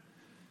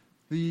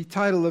The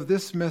title of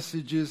this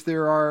message is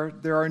There Are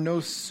No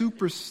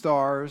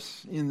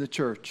Superstars in the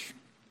Church.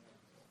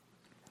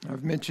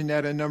 I've mentioned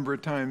that a number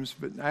of times,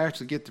 but I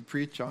actually get to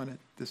preach on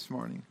it this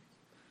morning.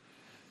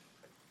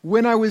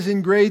 When I was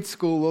in grade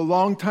school, a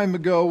long time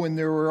ago, when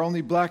there were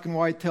only black and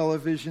white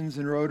televisions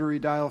and rotary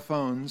dial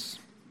phones,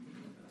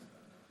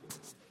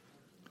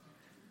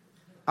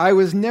 I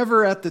was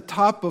never at the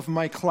top of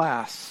my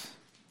class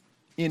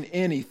in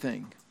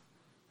anything.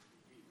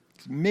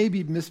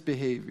 Maybe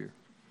misbehavior.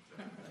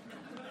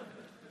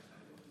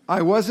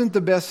 I wasn't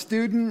the best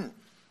student.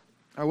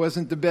 I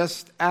wasn't the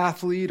best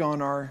athlete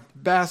on our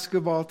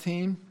basketball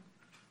team.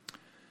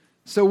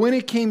 So when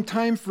it came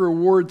time for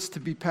awards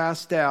to be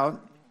passed out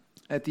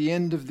at the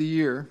end of the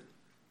year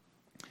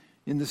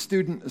in the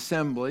student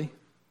assembly,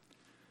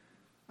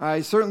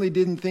 I certainly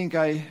didn't think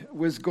I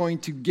was going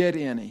to get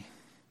any,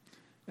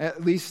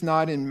 at least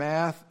not in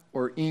math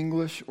or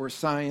English or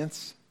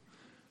science.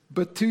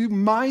 But to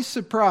my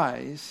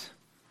surprise,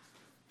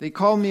 they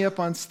called me up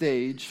on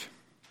stage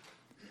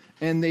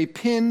and they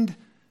pinned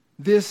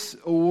this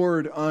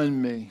award on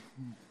me.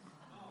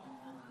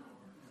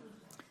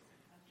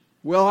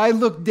 Well, I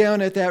looked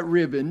down at that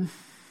ribbon,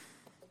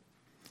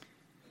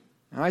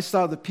 and I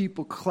saw the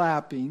people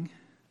clapping,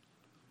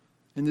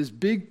 and this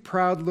big,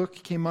 proud look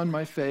came on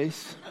my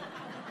face,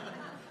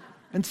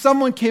 and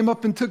someone came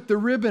up and took the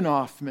ribbon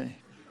off me.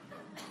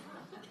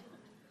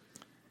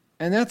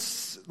 And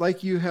that's,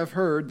 like you have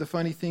heard, the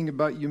funny thing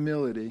about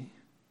humility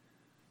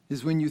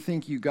is when you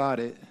think you got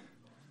it,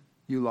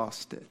 you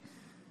lost it.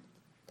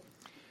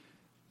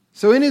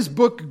 So in his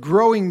book,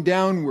 Growing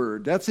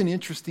Downward, that's an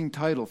interesting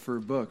title for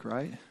a book,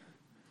 right?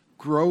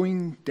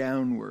 Growing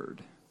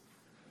Downward.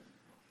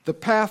 The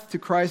Path to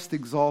Christ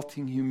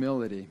Exalting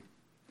Humility.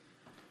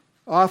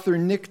 Author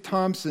Nick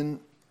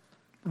Thompson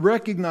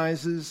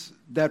recognizes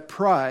that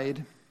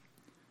pride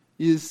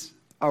is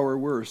our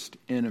worst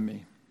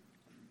enemy.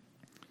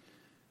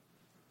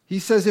 He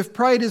says, if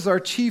pride is our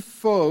chief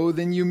foe,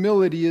 then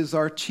humility is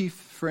our chief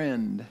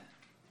friend,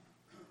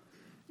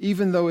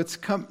 even though its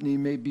company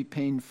may be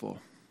painful.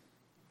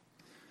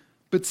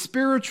 But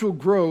spiritual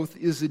growth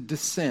is a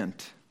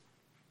descent.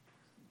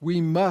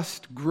 We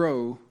must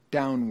grow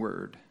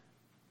downward.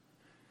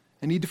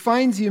 And he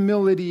defines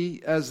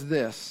humility as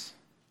this: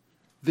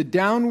 the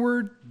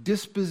downward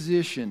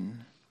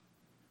disposition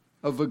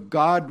of a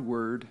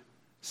Godward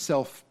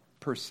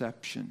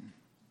self-perception.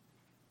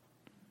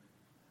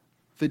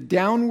 The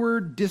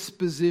downward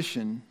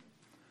disposition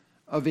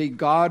of a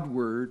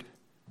Godward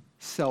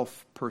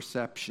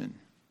self-perception.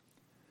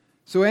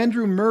 So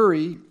Andrew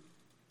Murray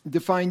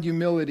defined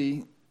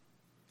humility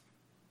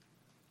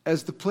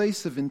as the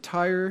place of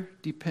entire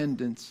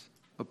dependence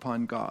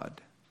upon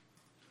God.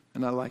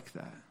 And I like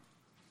that.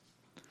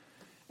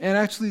 And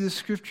actually the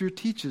scripture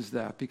teaches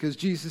that, because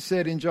Jesus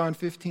said in John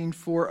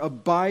 15:4,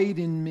 abide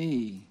in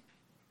me.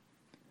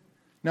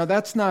 Now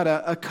that's not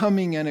a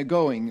coming and a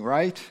going,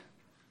 right?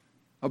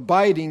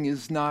 Abiding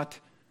is not,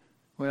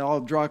 well,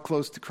 I'll draw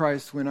close to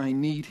Christ when I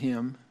need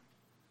him.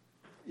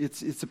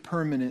 It's a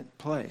permanent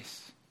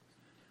place.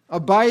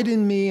 Abide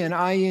in me and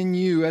I in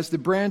you, as the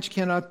branch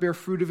cannot bear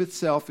fruit of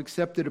itself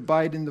except it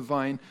abide in the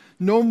vine.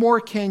 No more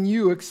can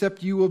you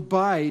except you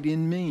abide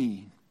in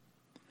me.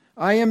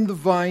 I am the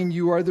vine,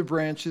 you are the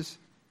branches.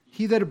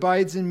 He that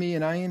abides in me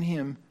and I in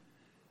him,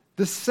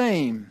 the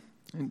same,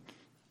 and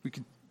we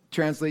could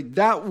translate,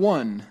 that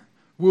one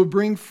will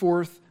bring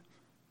forth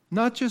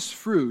not just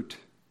fruit,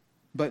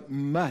 but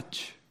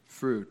much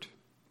fruit.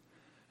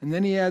 And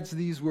then he adds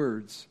these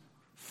words,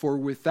 for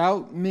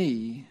without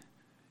me,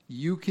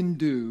 you can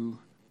do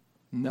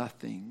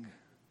nothing.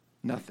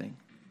 Nothing.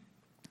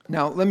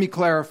 Now, let me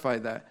clarify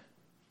that.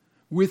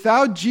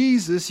 Without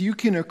Jesus, you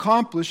can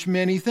accomplish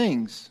many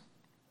things.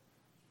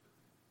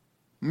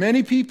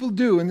 Many people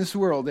do in this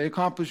world. They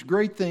accomplish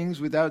great things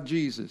without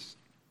Jesus.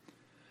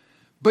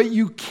 But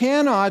you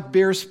cannot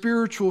bear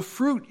spiritual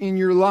fruit in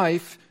your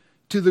life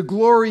to the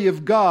glory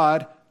of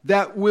God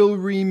that will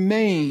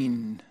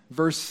remain.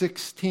 Verse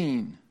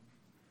 16.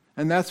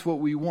 And that's what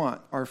we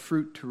want, our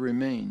fruit to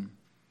remain.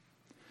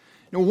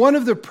 Now, one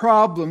of the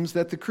problems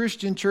that the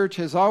Christian church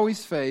has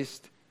always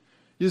faced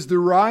is the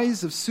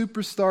rise of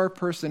superstar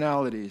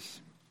personalities.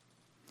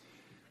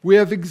 We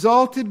have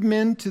exalted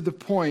men to the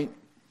point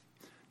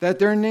that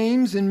their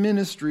names and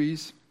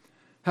ministries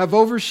have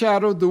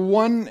overshadowed the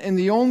one and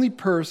the only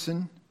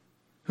person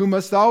who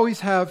must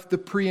always have the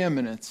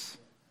preeminence,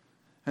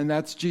 and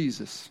that's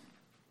Jesus.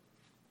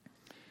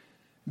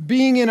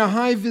 Being in a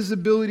high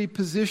visibility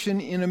position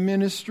in a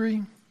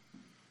ministry,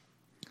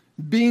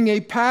 being a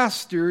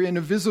pastor in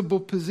a visible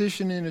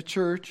position in a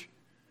church,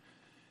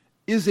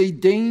 is a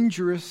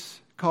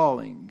dangerous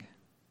calling.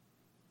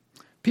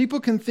 People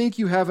can think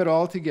you have it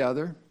all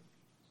together.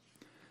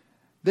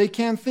 They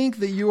can think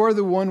that you are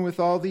the one with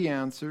all the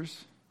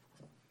answers.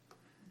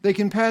 They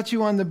can pat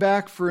you on the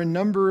back for a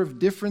number of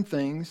different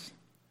things.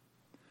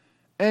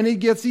 And it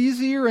gets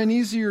easier and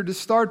easier to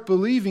start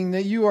believing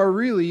that you are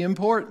really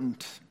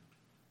important,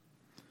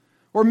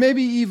 or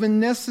maybe even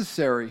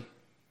necessary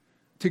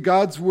to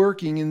God's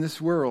working in this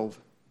world.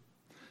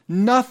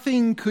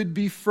 Nothing could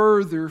be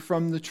further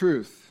from the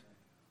truth.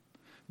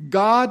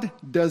 God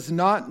does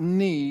not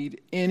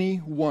need any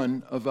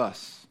one of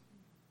us.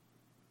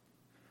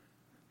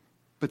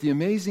 But the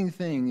amazing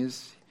thing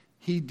is,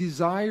 He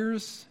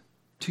desires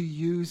to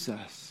use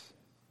us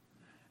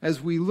as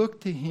we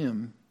look to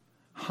Him,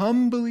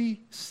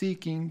 humbly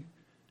seeking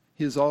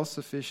His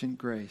all-sufficient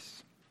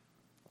grace.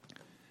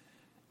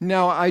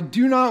 Now, I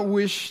do not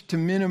wish to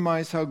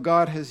minimize how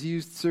God has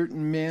used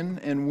certain men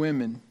and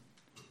women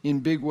in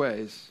big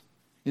ways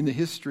in the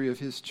history of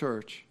His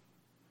church.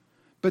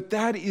 But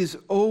that is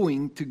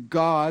owing to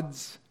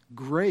God's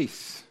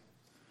grace,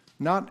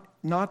 not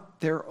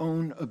their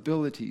own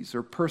abilities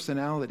or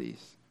personalities.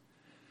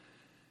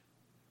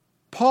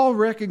 Paul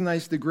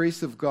recognized the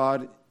grace of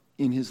God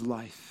in his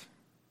life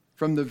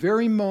from the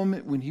very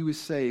moment when he was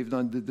saved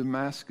on the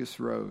Damascus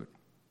Road.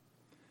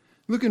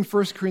 Look in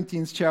 1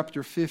 Corinthians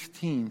chapter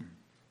 15.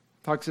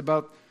 Talks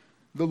about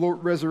the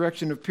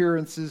resurrection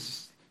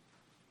appearances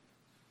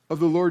of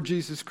the Lord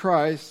Jesus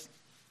Christ.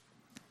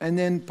 And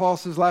then Paul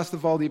says, last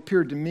of all, He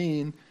appeared to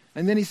me.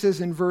 And then he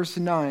says in verse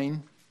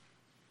 9,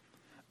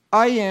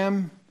 I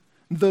am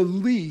the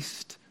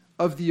least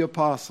of the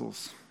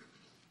apostles.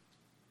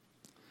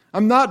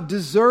 I'm not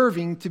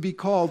deserving to be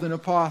called an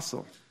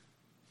apostle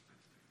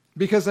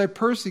because I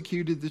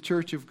persecuted the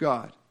church of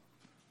God.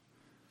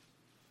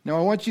 Now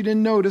I want you to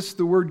notice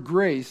the word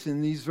grace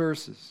in these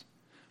verses.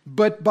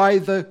 But by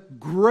the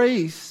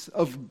grace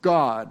of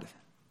God,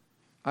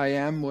 I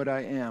am what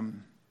I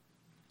am.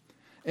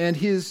 And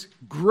His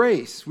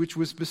grace, which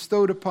was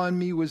bestowed upon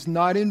me, was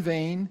not in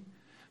vain,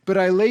 but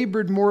I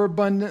labored more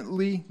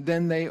abundantly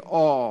than they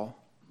all.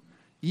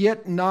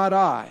 Yet not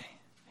I,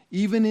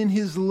 even in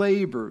His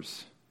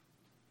labors,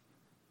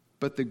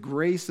 but the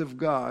grace of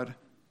God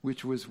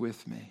which was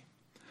with me.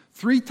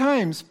 3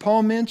 times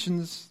Paul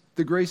mentions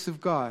the grace of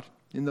God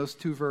in those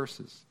 2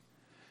 verses.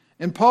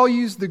 And Paul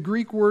used the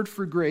Greek word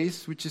for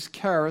grace, which is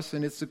charis,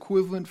 and its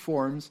equivalent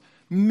forms,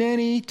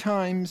 many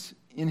times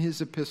in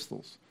his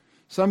epistles.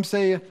 Some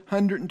say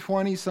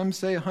 120, some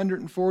say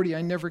 140.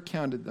 I never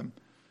counted them.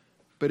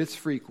 But it's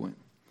frequent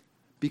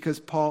because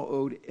Paul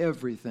owed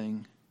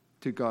everything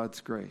to God's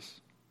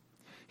grace.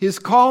 His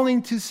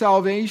calling to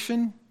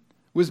salvation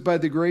was by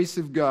the grace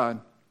of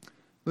God.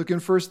 Look in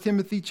 1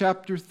 Timothy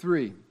chapter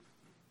 3.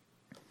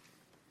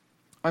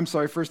 1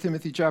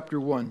 Timothy chapter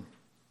 1,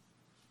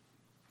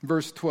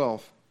 verse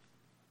 12.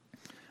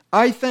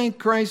 I thank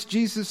Christ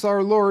Jesus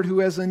our Lord, who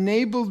has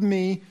enabled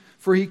me,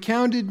 for He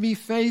counted me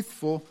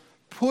faithful,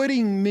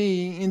 putting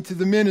me into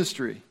the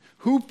ministry.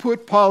 Who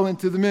put Paul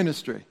into the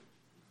ministry?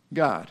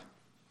 God.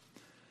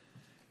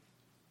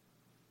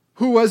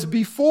 Who was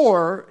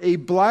before a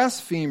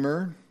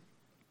blasphemer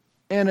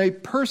and a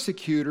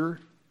persecutor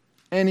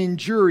and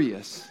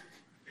injurious.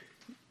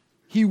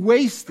 He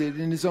wasted,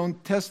 in his own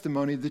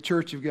testimony, the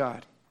church of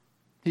God.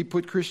 He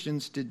put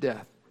Christians to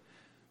death.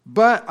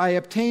 But I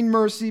obtained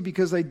mercy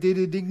because I did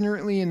it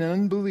ignorantly in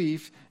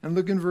unbelief. And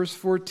look in verse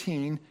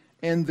 14.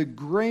 And the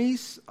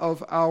grace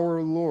of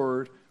our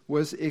Lord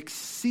was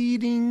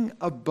exceeding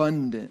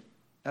abundant.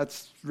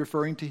 That's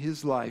referring to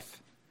his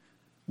life.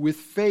 With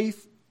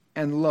faith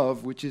and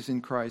love which is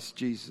in Christ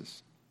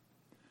Jesus.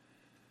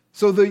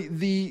 So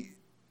the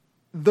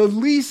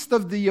least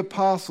of the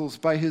apostles,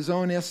 by his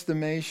own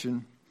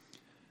estimation,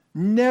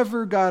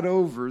 never got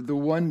over the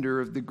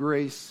wonder of the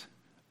grace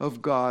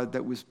of God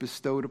that was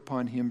bestowed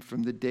upon him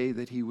from the day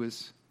that he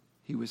was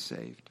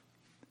saved.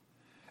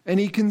 And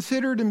he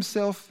considered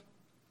himself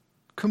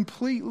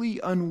completely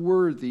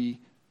unworthy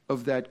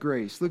of that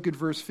grace. Look at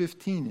verse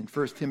 15 in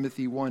 1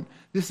 Timothy 1.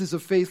 This is a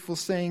faithful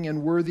saying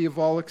and worthy of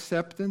all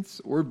acceptance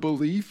or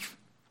belief,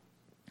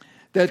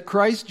 that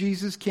Christ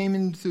Jesus came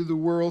into the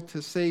world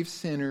to save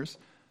sinners,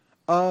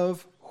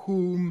 of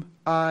whom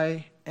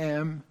I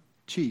am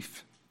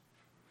chief.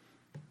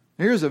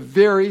 Here's a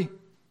very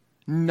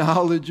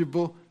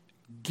knowledgeable,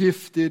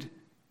 gifted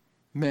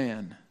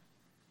man.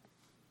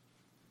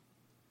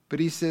 But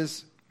he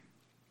says,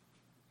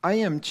 I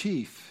am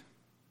chief.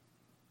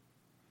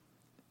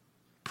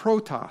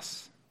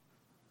 Protos.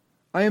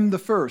 I am the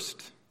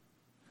first.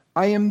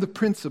 I am the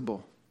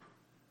principal.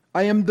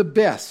 I am the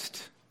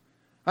best.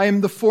 I am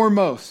the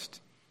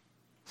foremost.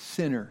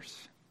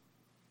 Sinners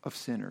of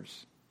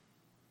sinners.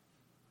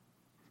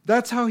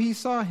 That's how he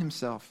saw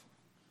himself.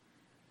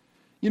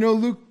 You know,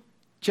 Luke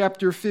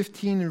chapter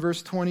 15 and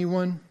verse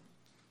 21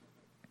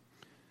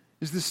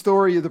 is the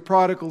story of the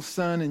prodigal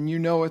son, and you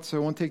know it, so I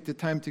won't take the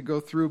time to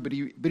go through, but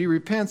he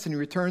repents and he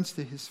returns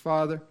to his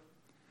father.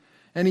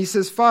 And he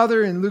says,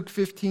 Father, in Luke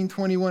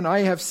 15:21, I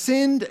have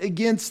sinned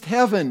against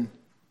heaven.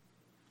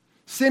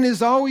 Sin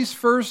is always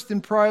first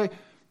in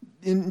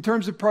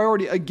terms of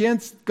priority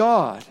against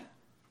God.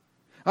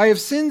 I have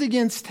sinned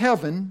against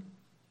heaven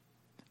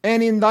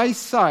and in thy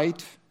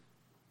sight,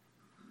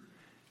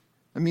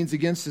 that means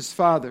against his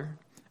father,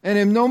 and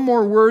am no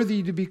more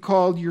worthy to be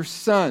called your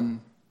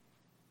son.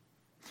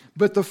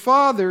 But the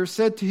father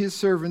said to his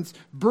servants,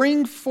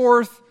 bring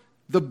forth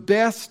the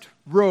best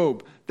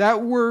robe.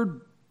 That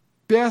word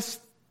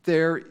best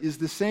there is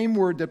the same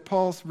word that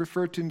Paul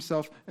referred to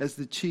himself as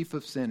the chief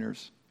of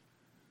sinners.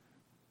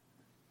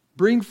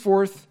 Bring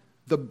forth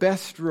the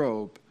best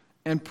robe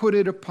and put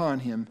it upon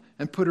him,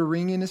 and put a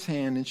ring in his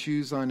hand and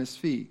shoes on his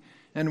feet.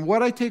 And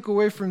what I take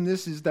away from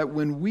this is that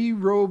when we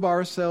robe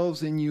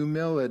ourselves in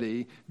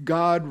humility,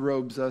 God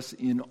robes us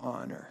in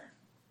honor.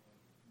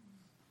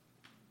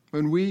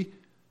 When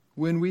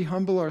we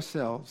humble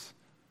ourselves,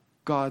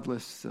 God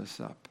lifts us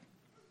up.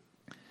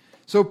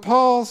 So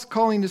Paul's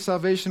calling to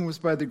salvation was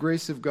by the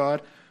grace of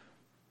God.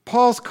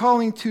 Paul's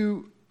calling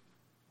to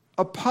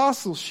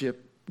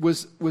apostleship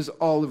was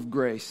all of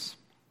grace.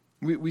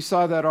 We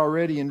saw that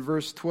already in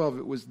verse 12.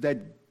 It was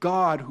that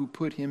God who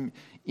put him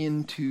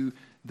into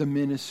the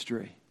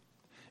ministry.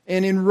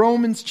 And in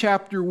Romans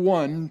chapter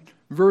 1,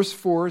 verse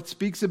 4, it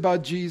speaks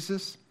about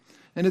Jesus.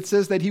 And it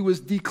says that he was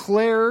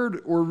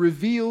declared or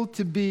revealed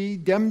to be,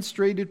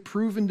 demonstrated,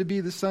 proven to be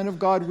the Son of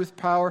God with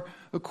power,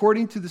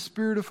 according to the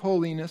Spirit of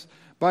holiness,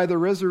 by the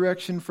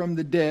resurrection from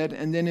the dead.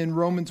 And then in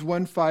Romans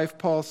 1:5,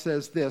 Paul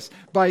says this,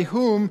 by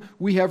whom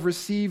we have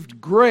received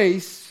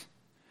grace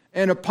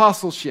and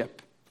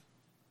apostleship.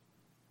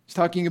 He's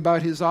talking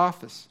about his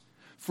office.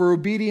 For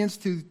obedience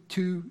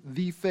to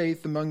the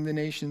faith among the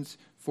nations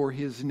for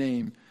his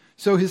name.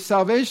 So his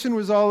salvation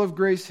was all of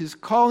grace. His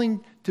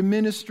calling to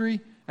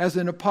ministry as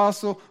an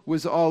apostle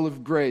was all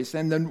of grace.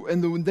 And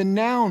the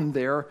noun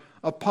there,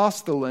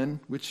 apostolon,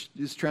 which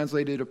is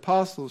translated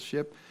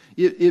apostleship,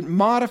 it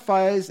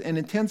modifies and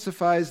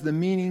intensifies the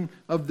meaning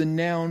of the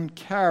noun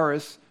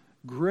charis,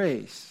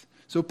 grace.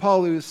 So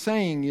Paul is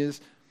saying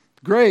is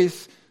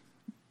grace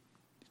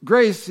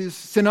is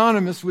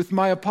synonymous with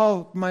my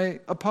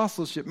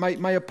apostleship.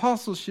 My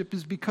apostleship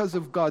is because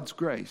of God's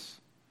grace.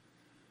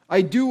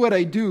 I do what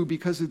I do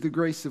because of the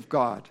grace of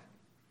God.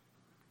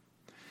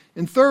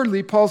 And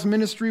thirdly, Paul's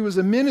ministry was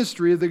a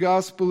ministry of the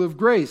gospel of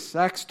grace.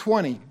 Acts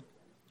 20,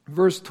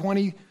 verse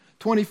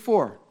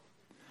 24.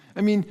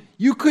 I mean,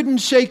 you couldn't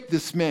shake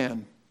this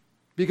man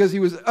because he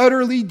was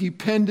utterly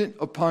dependent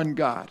upon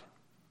God.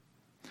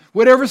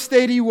 Whatever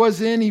state he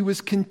was in, he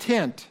was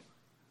content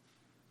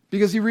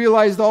because he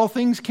realized all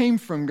things came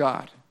from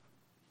God.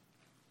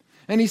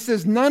 And he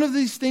says, none of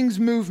these things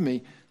move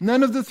me.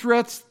 None of the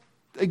threats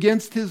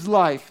against his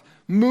life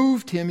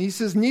moved him. He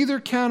says, neither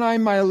count I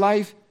my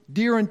life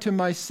dear unto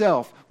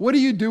myself. What do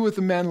you do with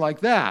a man like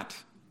that,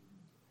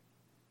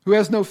 who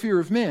has no fear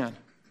of man,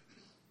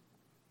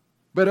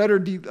 but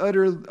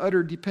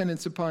utter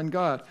dependence upon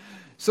God?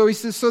 So he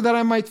says, so that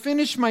I might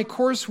finish my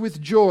course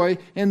with joy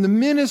and the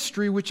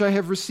ministry which I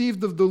have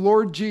received of the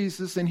Lord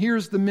Jesus. And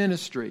here's the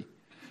ministry: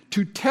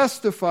 to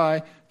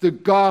testify the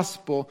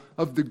gospel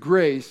of the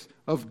grace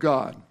of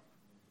God.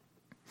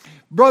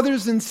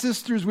 Brothers and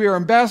sisters, we are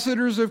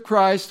ambassadors of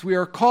Christ. We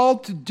are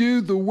called to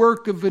do the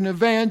work of an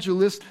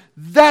evangelist.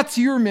 That's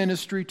your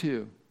ministry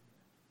too.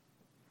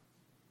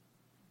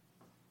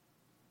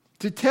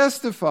 To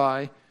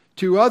testify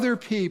to other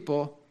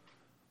people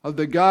of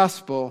the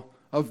gospel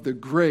of the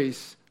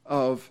grace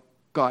of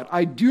God.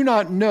 I do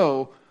not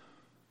know,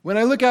 when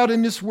I look out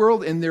in this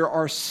world, and there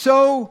are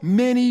so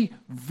many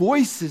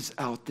voices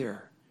out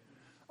there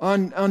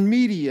on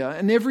media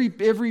and every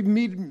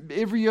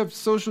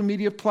social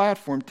media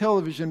platform,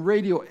 television,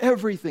 radio,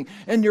 everything,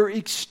 and they're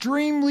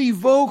extremely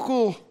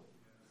vocal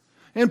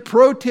and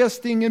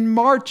protesting and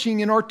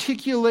marching and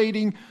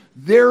articulating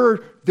their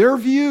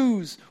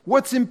views,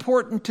 what's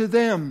important to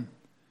them.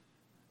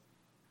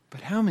 But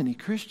how many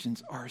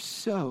Christians are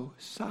so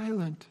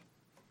silent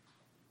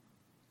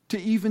to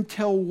even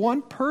tell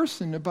one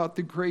person about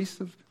the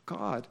grace of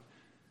God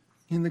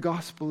in the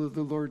gospel of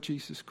the Lord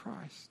Jesus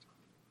Christ?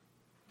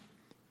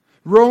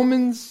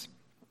 Romans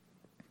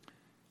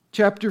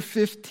chapter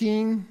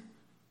 15,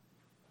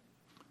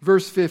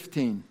 verse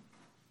 15.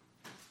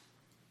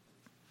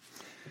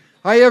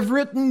 I have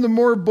written the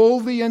more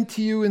boldly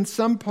unto you in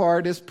some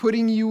part, as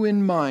putting you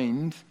in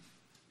mind,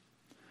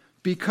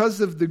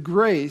 because of the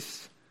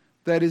grace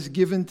that is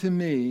given to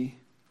me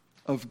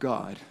of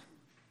God,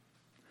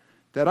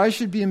 that I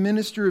should be a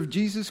minister of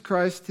Jesus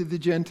Christ to the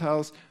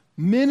Gentiles,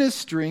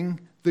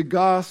 ministering the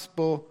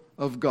gospel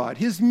of God.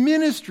 His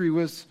ministry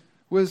was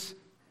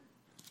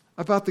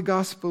about the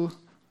gospel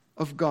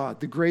of God,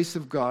 the grace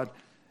of God.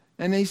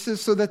 And he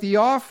says, so that the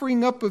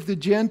offering up of the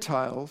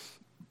Gentiles,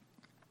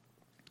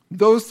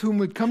 those whom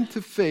would come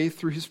to faith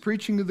through his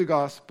preaching of the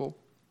gospel,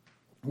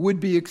 would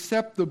be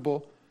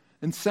acceptable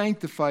and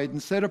sanctified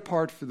and set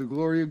apart for the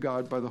glory of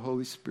God by the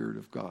Holy Spirit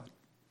of God.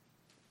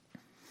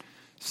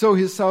 So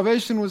his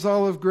salvation was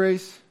all of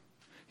grace.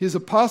 His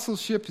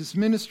apostleship, his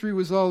ministry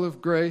was all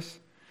of grace.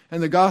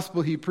 And the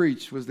gospel he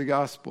preached was the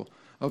gospel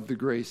of the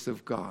grace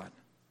of God.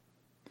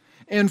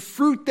 And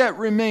fruit that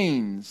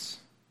remains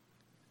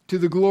to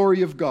the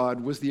glory of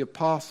God was the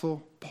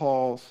Apostle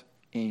Paul's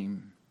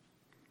aim.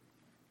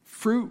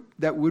 Fruit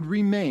that would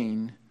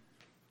remain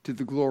to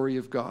the glory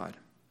of God.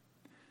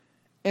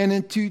 And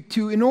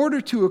in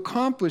order to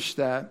accomplish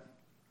that,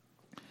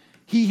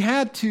 he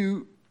had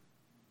to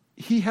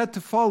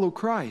follow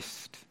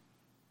Christ.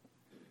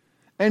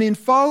 And in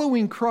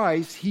following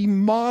Christ, he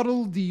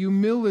modeled the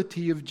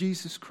humility of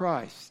Jesus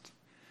Christ.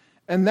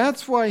 And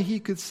that's why he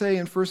could say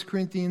in 1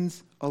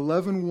 Corinthians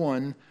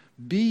 11:1,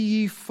 "Be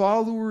ye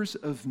followers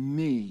of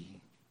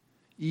me,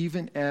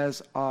 even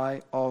as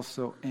I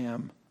also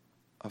am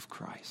of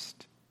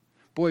Christ."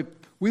 Boy,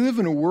 we live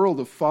in a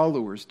world of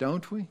followers,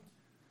 don't we?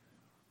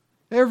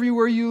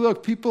 Everywhere you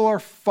look, people are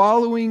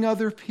following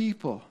other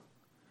people.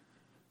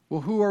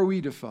 Well, who are we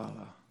to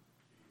follow?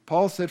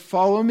 Paul said,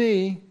 "Follow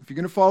me." If you're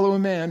going to follow a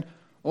man,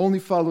 only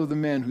follow the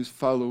man who's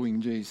following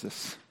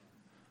Jesus.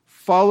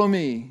 Follow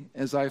me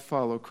as I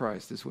follow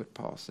Christ, is what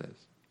Paul says.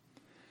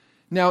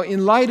 Now,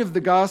 in light of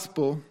the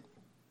gospel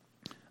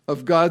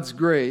of God's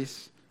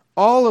grace,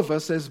 all of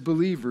us as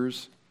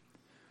believers,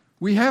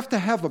 we have to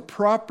have a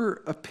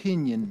proper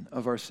opinion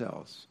of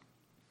ourselves.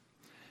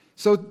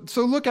 So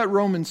look at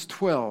Romans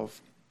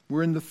 12.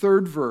 We're in the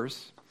 3rd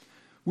verse.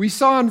 We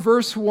saw in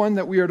verse 1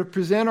 that we are to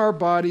present our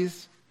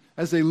bodies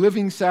as a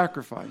living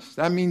sacrifice.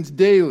 That means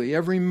daily,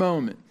 every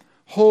moment.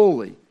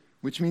 Holy,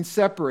 which means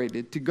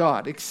separated to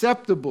God,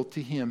 acceptable to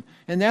Him.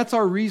 And that's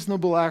our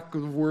reasonable act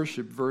of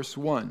worship, verse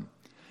 1.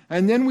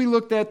 And then we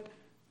looked at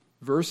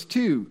verse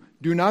 2.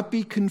 Do not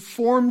be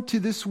conformed to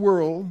this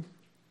world.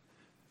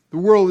 The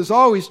world is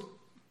always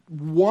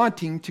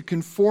wanting to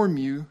conform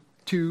you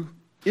to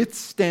its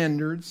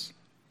standards.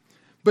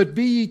 But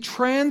be ye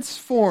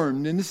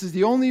transformed, and this is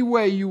the only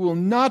way you will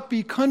not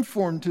be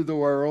conformed to the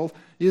world,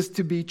 is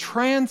to be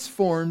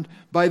transformed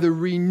by the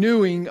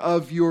renewing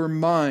of your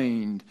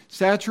mind,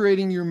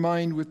 saturating your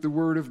mind with the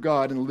Word of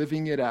God and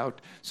living it out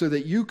so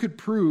that you could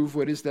prove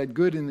what is that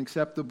good and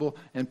acceptable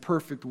and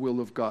perfect will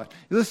of God.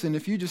 Listen,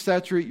 if you just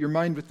saturate your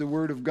mind with the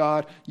Word of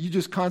God, you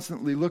just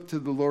constantly look to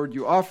the Lord,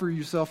 you offer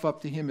yourself up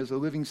to Him as a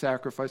living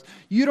sacrifice,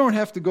 you don't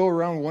have to go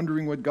around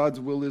wondering what God's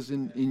will is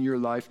in your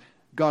life.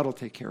 God will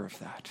take care of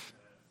that.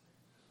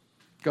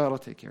 God will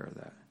take care of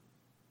that.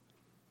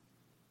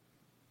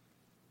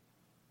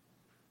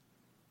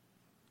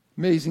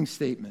 Amazing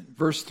statement.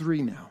 Verse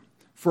 3 now.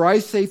 For I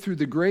say through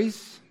the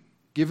grace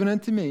given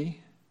unto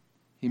me,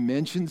 he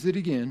mentions it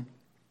again,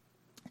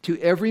 to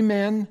every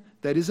man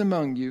that is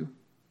among you,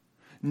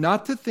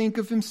 not to think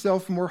of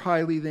himself more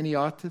highly than he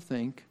ought to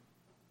think,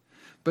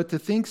 but to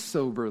think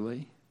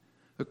soberly,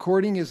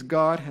 according as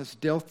God has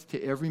dealt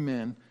to every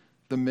man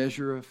the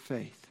measure of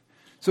faith.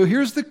 So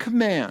here's the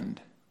command.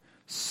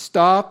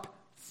 Stop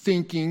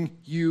thinking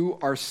you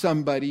are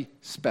somebody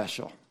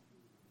special.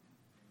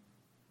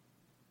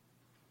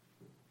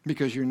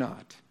 Because you're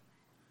not.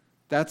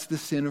 That's the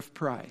sin of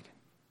pride.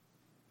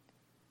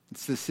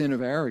 It's the sin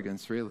of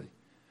arrogance, really.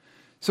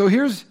 So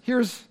here's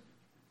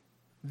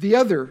the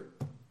other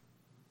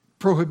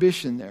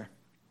prohibition there.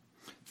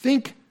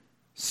 Think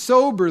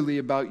soberly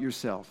about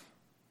yourself.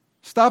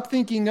 Stop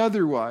thinking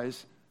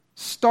otherwise.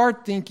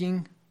 Start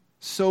thinking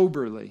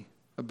soberly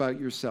about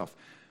yourself.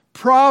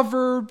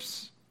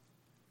 Proverbs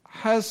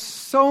has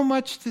so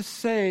much to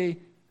say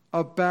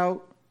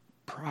about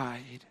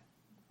pride.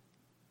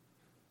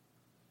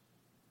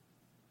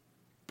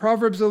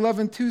 Proverbs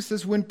 11:2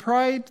 says, when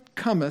pride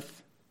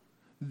cometh,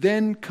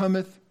 then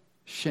cometh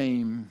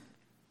shame.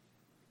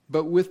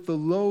 But with the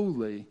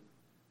lowly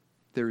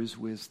there is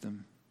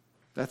wisdom.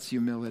 That's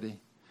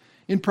humility.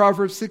 In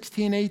Proverbs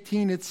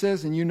 16:18 it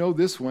says, and you know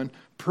this one,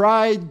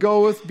 pride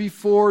goeth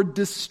before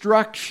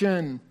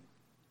destruction.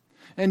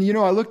 And you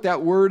know, I looked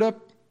that word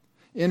up,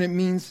 and it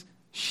means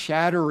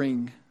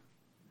shattering.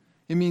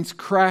 It means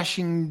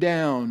crashing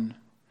down.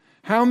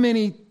 How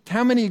many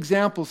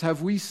examples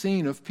have we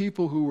seen of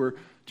people who were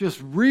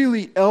just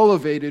really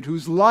elevated,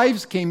 whose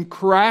lives came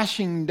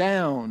crashing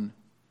down,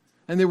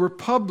 and they were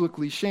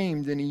publicly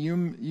shamed and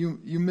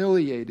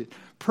humiliated?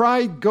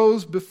 Pride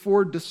goes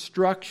before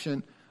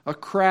destruction, a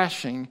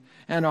crashing,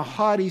 and a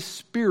haughty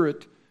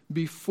spirit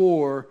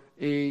before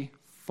a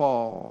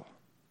fall.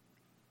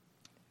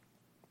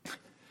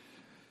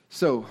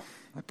 So,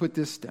 I put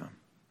this down.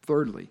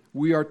 Thirdly,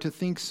 we are to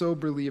think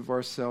soberly of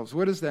ourselves.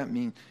 What does that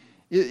mean?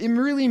 It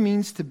really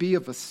means to be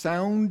of a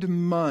sound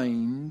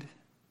mind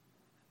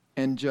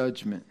and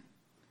judgment.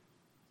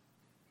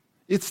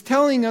 It's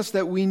telling us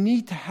that we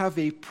need to have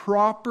a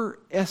proper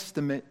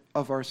estimate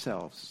of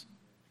ourselves.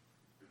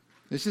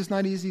 This is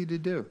not easy to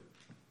do.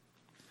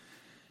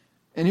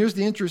 And here's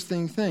the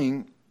interesting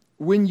thing.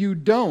 When you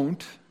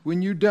don't,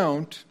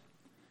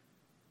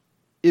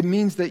 it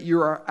means that you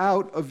are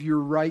out of your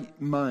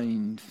right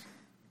mind.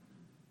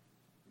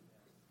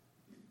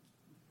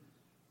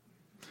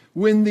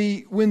 When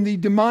the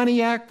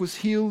demoniac was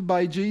healed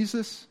by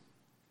Jesus,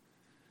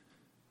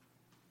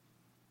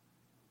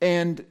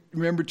 and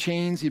remember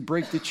chains, he'd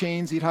break the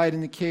chains, he'd hide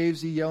in the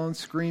caves, he'd yell and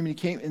scream,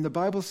 and the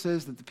Bible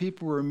says that the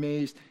people were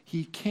amazed.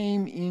 He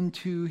came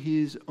into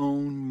his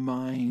own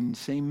mind,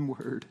 same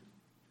word.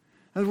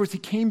 In other words, he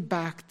came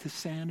back to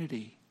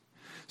sanity.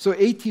 So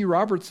A.T.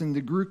 Robertson,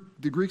 the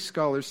Greek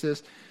scholar,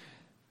 says,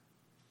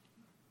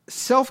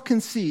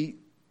 self-conceit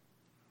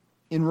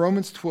in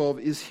Romans 12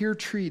 is here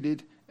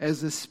treated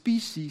as a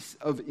species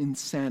of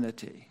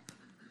insanity.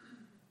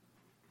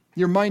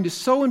 Your mind is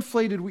so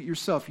inflated with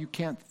yourself, you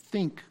can't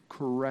think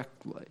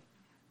correctly.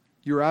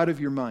 You're out of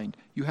your mind.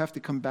 You have to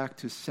come back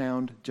to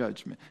sound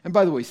judgment. And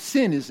by the way,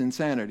 sin is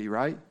insanity,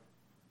 right?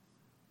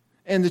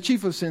 And the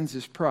chief of sins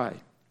is pride.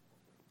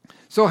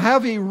 So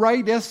have a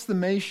right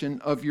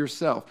estimation of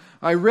yourself.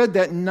 I read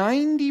that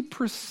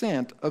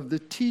 90% of the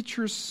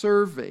teachers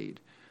surveyed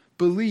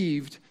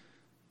believed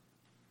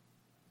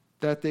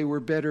that they were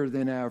better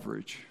than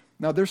average.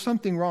 Now, there's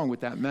something wrong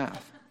with that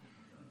math.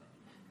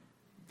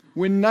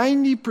 When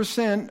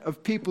 90%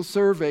 of people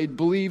surveyed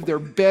believe they're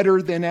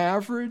better than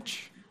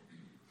average,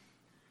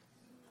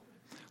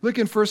 look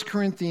in 1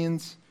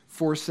 Corinthians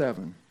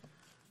 4:7.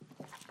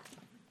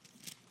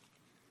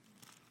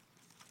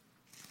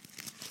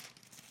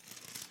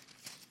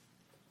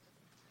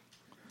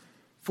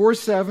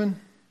 4:7.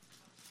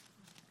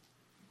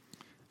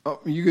 Oh,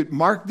 you could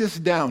mark this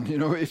down.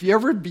 If you're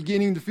ever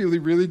beginning to feel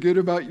really good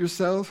about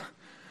yourself,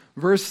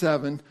 verse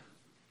 7.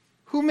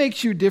 Who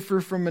makes you differ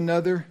from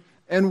another?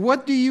 And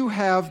what do you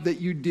have that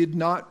you did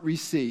not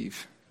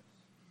receive?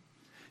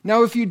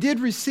 Now, if you did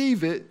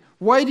receive it,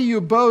 why do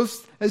you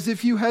boast as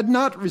if you had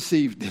not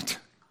received it?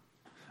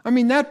 I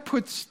mean, that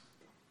puts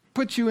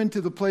you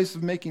into the place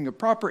of making a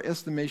proper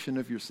estimation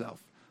of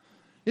yourself.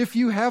 If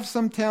you have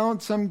some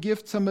talent, some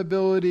gift, some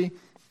ability,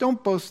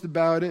 don't boast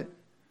about it.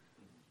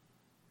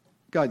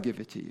 God gave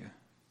it to you.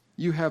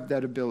 You have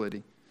that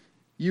ability.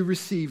 You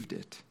received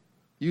it.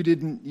 You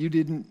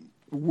didn't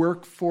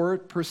work for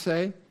it per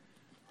se.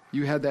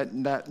 You had that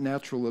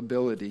natural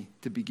ability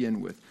to begin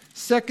with.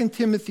 2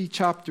 Timothy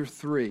chapter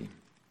 3.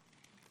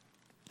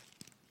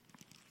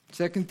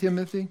 2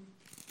 Timothy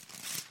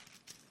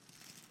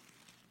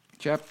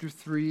chapter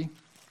 3.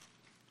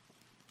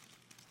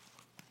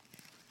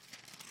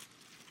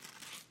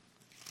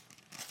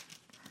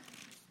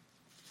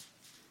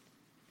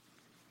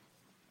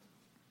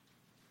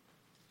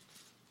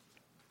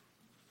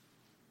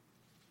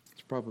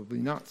 It's probably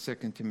not 2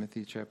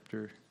 Timothy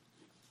chapter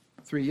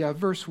 3. Yeah,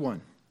 verse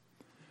 1.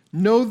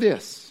 Know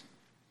this.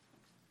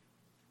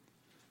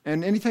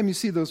 And anytime you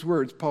see those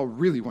words, Paul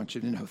really wants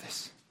you to know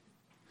this.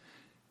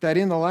 That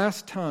in the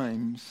last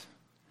times,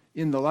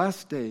 in the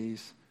last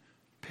days,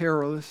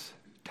 perilous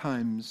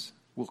times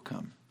will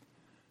come.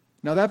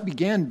 Now that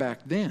began back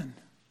then,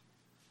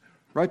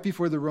 right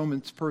before the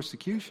Romans'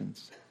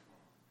 persecutions.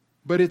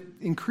 But it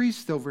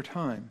increased over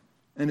time,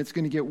 and it's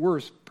going to get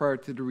worse prior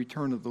to the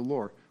return of the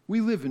Lord.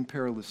 We live in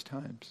perilous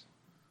times.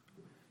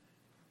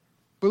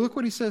 But look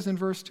what he says in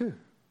verse 2.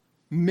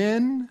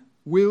 Men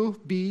will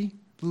be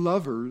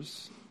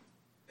lovers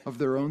of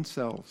their own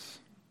selves.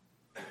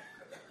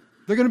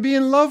 They're going to be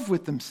in love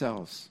with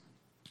themselves.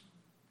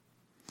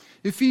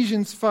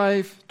 Ephesians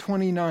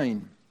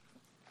 5:29.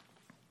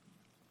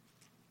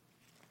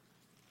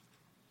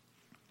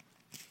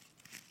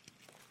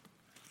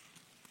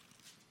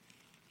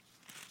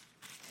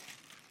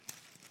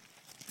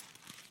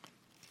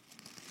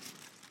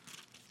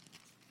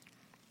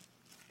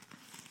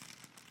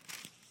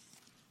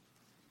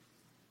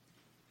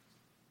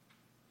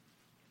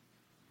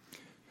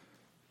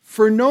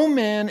 For no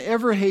man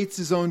ever hates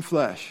his own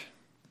flesh.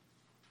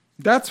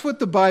 That's what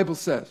the Bible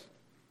says.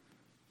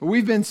 But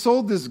we've been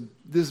sold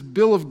this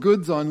bill of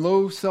goods on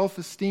low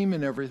self-esteem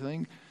and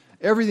everything.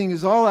 Everything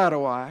is all out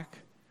of whack.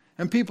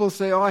 And people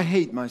say, I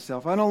hate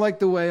myself. I don't like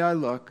the way I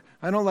look.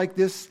 I don't like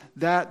this,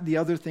 that, the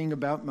other thing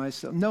about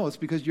myself. No, it's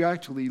because you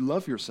actually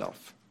love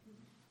yourself.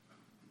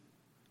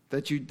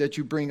 That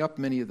you bring up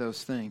many of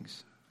those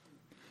things.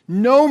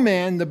 No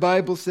man, the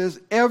Bible says,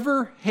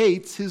 ever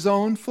hates his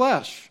own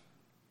flesh.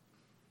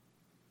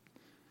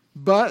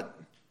 But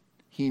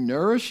he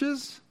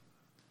nourishes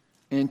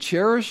and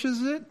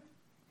cherishes it.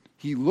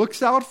 He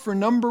looks out for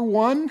number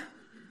one,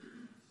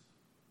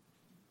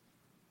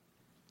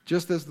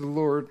 just as the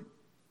Lord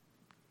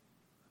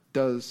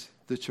does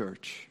the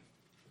church.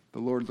 The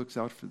Lord looks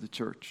out for the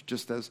church,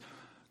 just as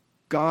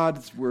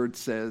God's word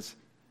says,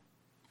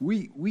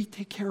 we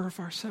take care of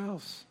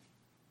ourselves.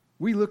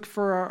 We look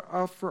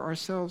out for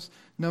ourselves,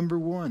 number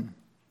one.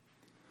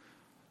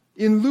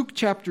 In Luke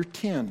chapter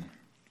 10,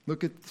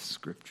 look at the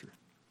scripture.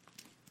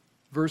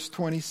 Verse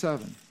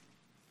 27.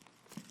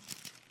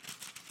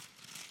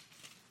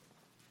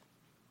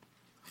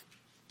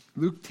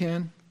 Luke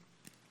 10.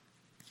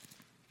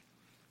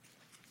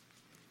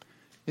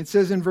 It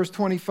says in verse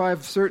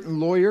 25, a certain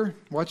lawyer,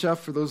 watch out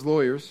for those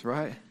lawyers,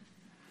 right?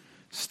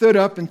 Stood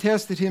up and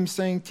tested him,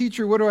 saying,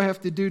 Teacher, what do I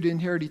have to do to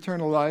inherit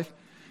eternal life?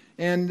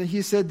 And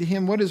he said to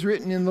him, What is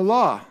written in the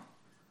law?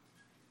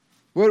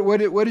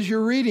 What is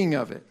your reading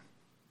of it?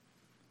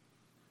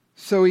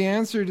 So he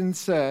answered and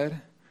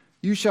said,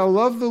 You shall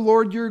love the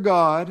Lord your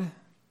God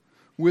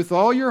with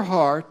all your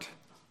heart,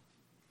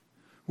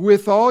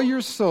 with all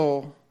your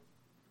soul,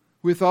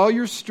 with all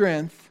your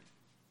strength,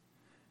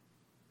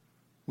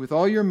 with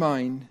all your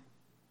mind,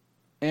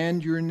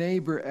 and your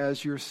neighbor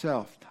as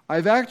yourself.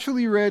 I've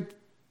actually read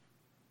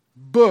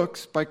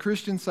books by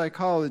Christian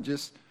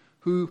psychologists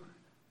who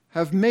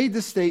have made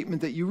the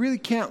statement that you really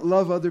can't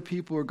love other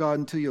people or God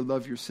until you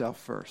love yourself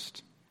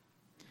first.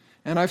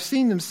 And I've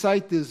seen them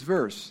cite this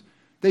verse.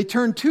 They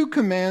turn two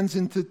commands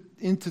into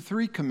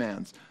three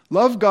commands.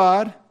 Love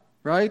God,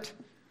 right?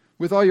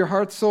 with all your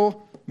heart,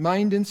 soul,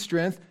 mind, and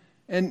strength.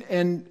 And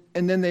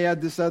then they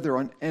add this other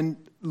one. And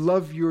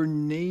love your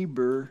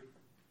neighbor.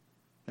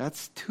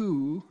 That's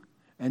 2.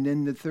 And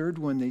then the third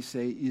one they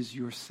say is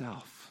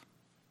yourself.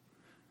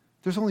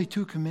 There's only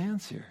 2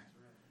 commands here.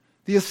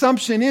 The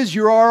assumption is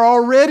you are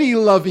already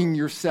loving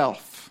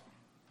yourself.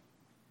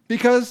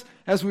 Because,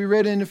 as we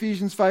read in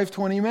Ephesians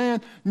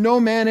 5:20, no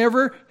man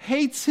ever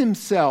hates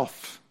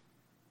himself,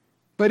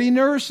 but he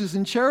nourishes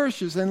and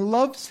cherishes and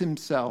loves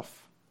himself.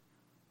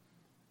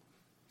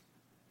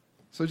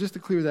 So just to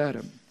clear that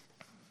up.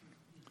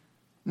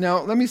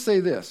 Now, let me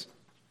say this.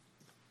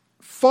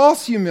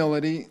 False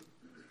humility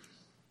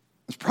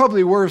is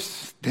probably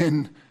worse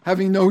than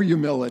having no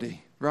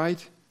humility,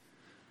 right?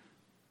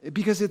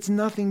 Because it's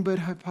nothing but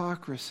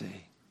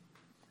hypocrisy.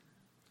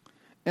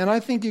 And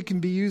I think it can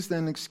be used as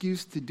an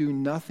excuse to do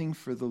nothing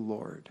for the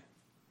Lord.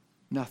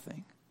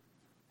 Nothing.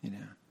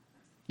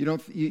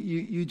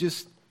 You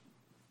just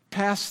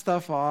pass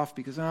stuff off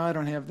because I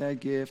don't have that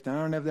gift, I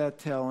don't have that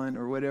talent,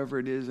 or whatever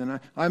it is, and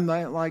I'm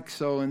not like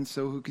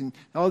so-and-so who can,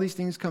 all these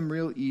things come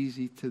real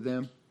easy to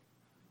them.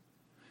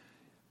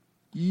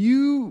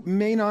 You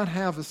may not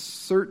have a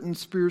certain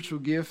spiritual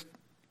gift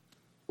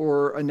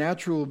or a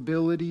natural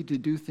ability to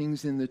do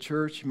things in the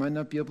church. You might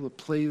not be able to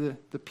play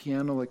the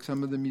piano like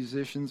some of the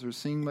musicians, or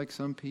sing like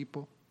some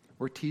people,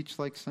 or teach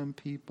like some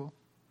people.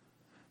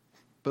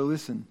 But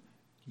listen,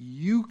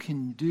 you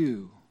can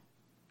do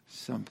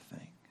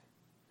something.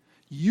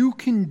 You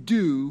can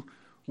do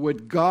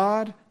what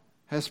God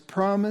has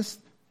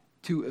promised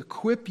to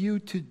equip you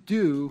to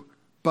do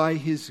by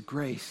His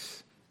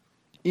grace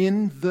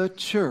in the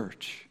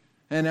church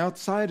and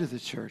outside of the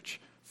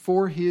church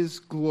for His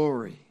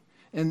glory.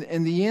 And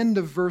the end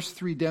of verse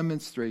 3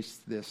 demonstrates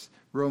this.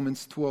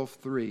 Romans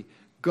 12:3.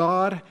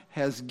 God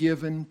has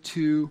given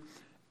to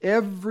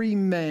every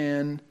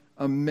man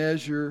a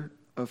measure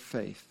of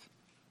faith.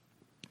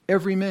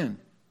 Every man.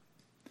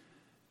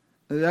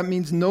 That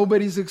means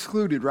nobody's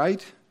excluded,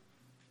 right?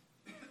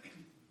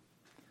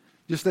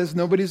 Just as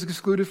nobody's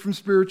excluded from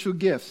spiritual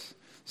gifts.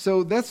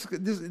 So that's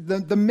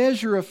the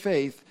measure of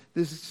faith.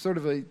 This is sort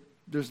of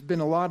there's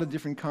been a lot of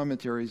different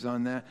commentaries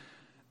on that.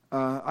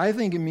 I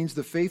think it means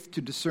the faith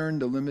to discern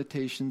the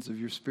limitations of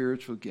your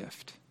spiritual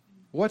gift.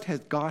 What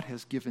God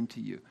has given to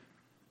you.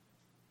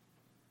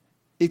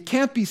 It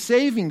can't be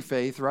saving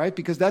faith, right?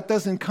 Because that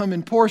doesn't come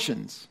in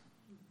portions,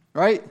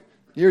 right?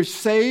 You're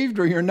saved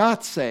or you're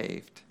not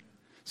saved.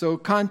 So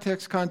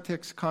context.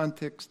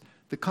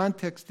 The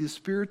context is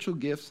spiritual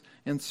gifts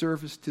and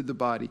service to the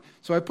body.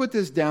 So I put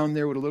this down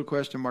there with a little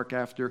question mark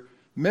after.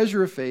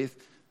 Measure of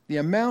faith, the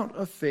amount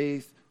of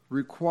faith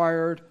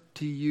required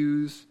to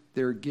use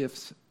their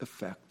gifts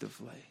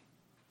effectively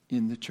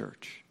in the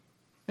church.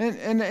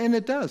 And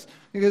it does.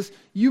 Because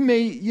you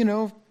may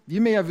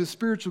have a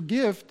spiritual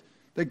gift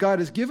that God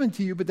has given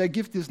to you, but that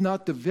gift is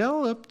not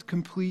developed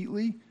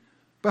completely.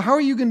 But how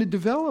are you going to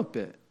develop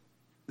it?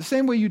 The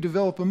same way you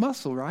develop a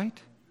muscle, right?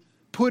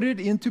 Put it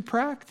into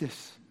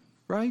practice,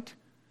 right?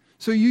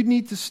 So you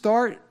need to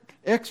start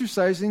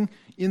exercising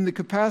in the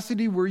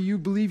capacity where you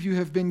believe you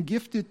have been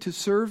gifted to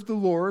serve the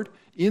Lord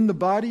in the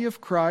body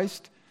of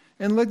Christ,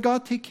 and let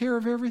God take care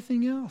of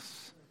everything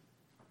else.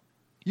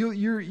 You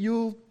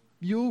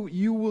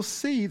will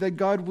see that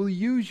God will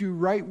use you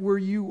right where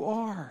you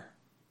are.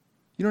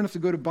 You don't have to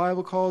go to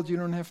Bible college. You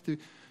don't have to,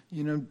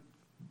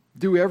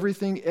 do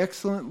everything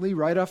excellently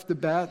right off the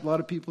bat. A lot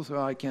of people say,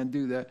 I can't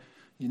do that.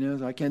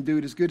 I can't do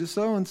it as good as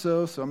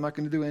so-and-so, so I'm not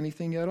going to do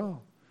anything at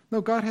all. No,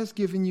 God has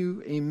given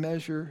you a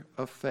measure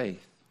of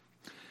faith.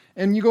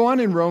 And you go on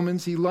in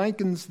Romans, he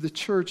likens the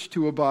church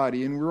to a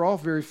body, and we're all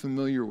very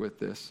familiar with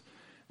this.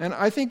 And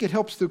I think it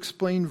helps to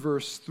explain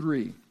verse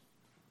 3,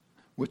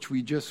 which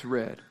we just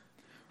read.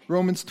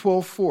 Romans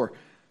 12:4.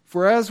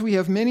 For as we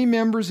have many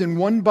members in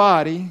one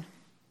body,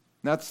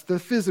 that's the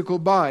physical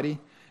body,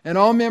 and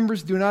all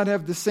members do not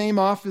have the same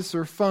office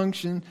or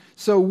function,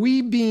 so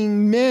we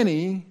being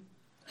many,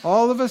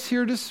 all of us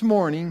here this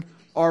morning,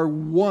 are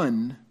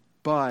one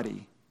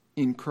body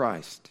in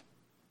Christ.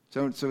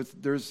 So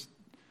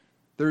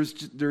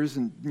there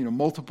isn't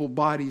multiple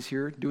bodies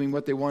here doing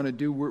what they want to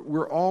do.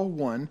 We're all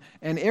one,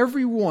 and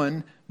every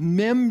one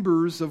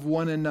members of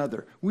one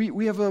another.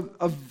 We have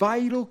a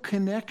vital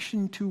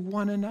connection to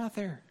one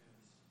another.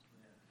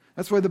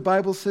 That's why the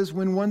Bible says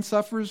when one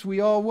suffers, we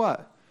all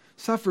what?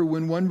 Suffer.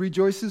 When one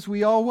rejoices,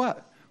 we all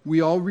what? We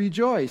all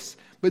rejoice.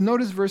 But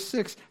notice verse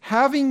 6.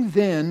 Having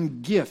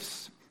then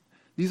gifts.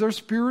 These are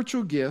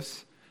spiritual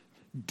gifts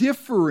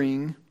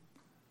differing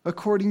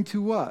according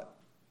to what?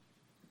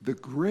 The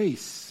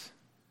grace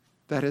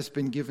that has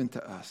been given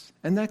to us.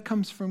 And that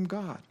comes from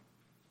God.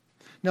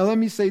 Now let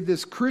me say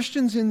this.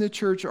 Christians in the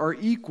church are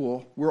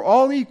equal. We're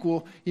all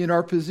equal in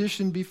our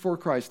position before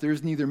Christ.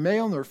 There's neither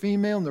male nor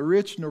female, nor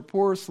rich nor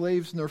poor,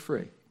 slaves nor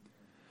free.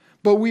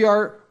 But we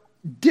are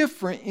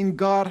different in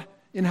God,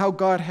 in how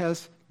God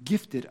has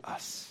gifted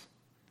us.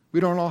 We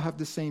don't all have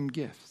the same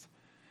gifts.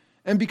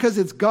 And because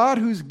it's God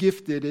who's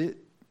gifted it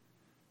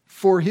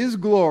for His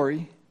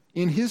glory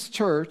in his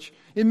church,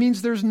 it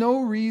means there's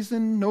no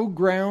reason, no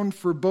ground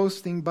for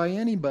boasting by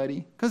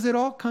anybody, because it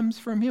all comes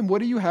from him. What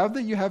do you have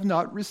that you have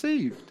not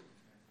received?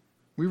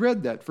 We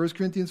read that, 1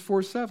 Corinthians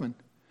 4:7.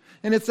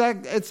 And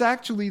it's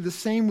actually the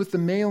same with the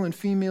male and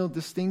female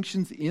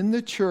distinctions in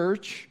the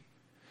church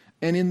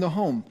and in the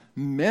home.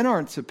 Men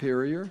aren't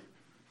superior.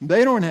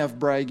 They don't have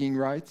bragging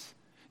rights.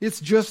 It's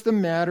just a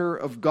matter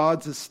of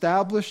God's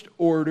established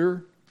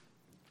order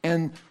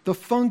and the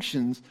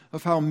functions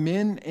of how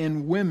men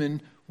and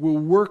women will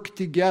work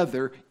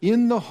together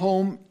in the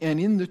home and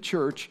in the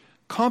church,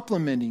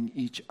 complementing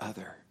each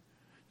other.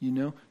 You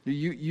know,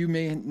 you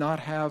may not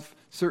have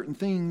certain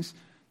things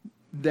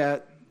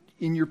that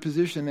in your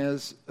position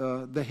as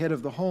the head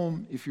of the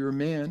home, if you're a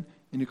man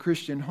in a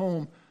Christian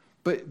home,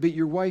 but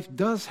your wife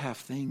does have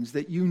things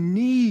that you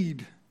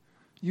need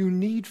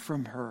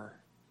from her.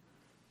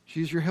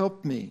 She's your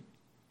helpmate.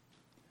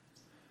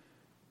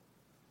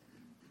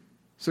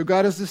 So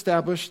God has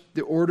established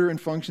the order and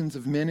functions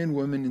of men and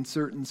women in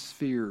certain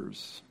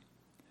spheres.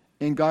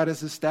 And God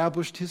has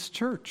established his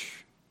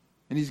church.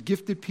 And he's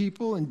gifted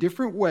people in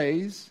different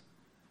ways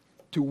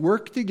to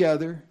work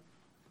together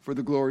for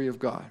the glory of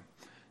God.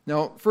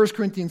 Now, 1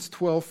 Corinthians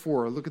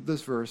 12:4, look at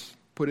this verse.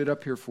 Put it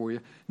up here for you.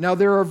 Now,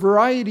 there are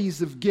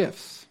varieties of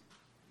gifts,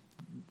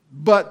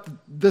 but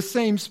the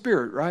same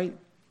Spirit, right?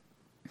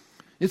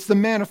 It's the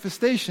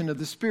manifestation of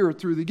the Spirit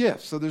through the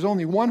gifts. So there's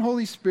only one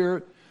Holy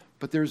Spirit,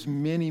 but there's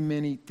many,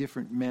 many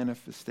different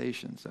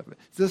manifestations of it.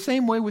 It's the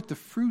same way with the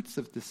fruits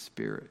of the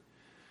Spirit.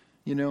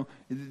 You know,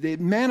 it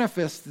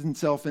manifests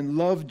itself in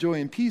love, joy,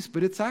 and peace,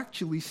 but it's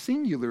actually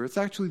singular. It's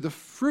actually the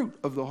fruit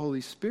of the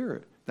Holy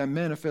Spirit that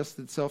manifests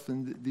itself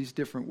in these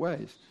different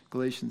ways.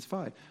 Galatians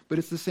 5. But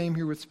it's the same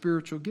here with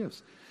spiritual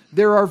gifts.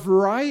 There are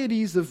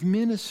varieties of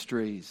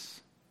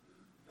ministries,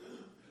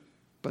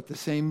 but the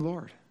same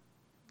Lord.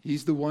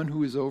 He's the one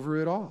who is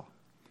over it all.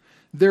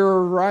 There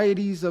are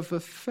varieties of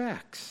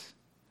effects,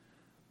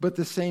 but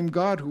the same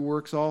God who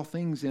works all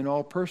things in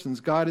all persons.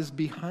 God is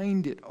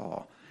behind it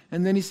all.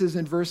 And then he says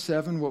in verse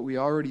 7, what we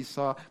already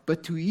saw,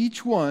 but to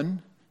each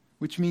one,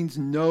 which means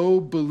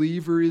no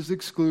believer is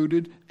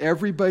excluded.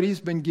 Everybody's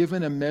been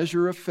given a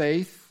measure of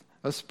faith,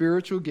 a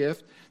spiritual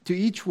gift. To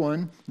each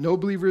one, no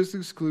believer is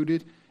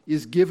excluded,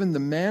 is given the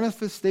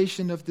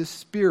manifestation of the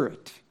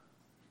Spirit.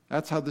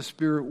 That's how the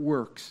Spirit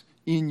works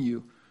in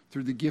you,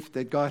 through the gift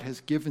that God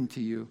has given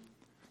to you.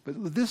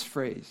 But this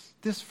phrase,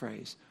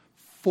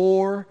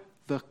 for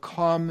the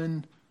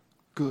common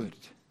good.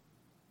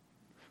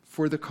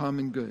 For the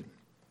common good.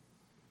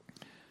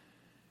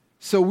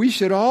 So we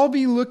should all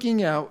be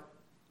looking out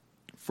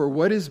for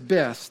what is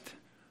best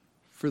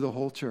for the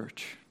whole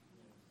church.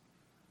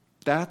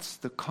 That's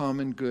the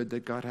common good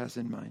that God has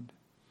in mind.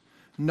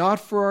 Not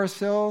for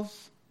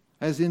ourselves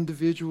as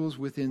individuals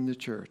within the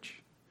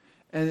church.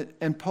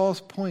 And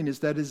Paul's point is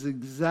that is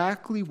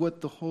exactly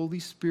what the Holy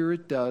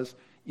Spirit does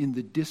in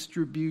the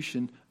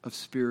distribution of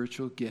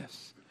spiritual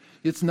gifts.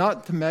 It's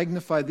not to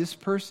magnify this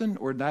person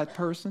or that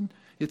person.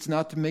 It's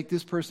not to make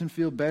this person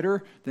feel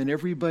better than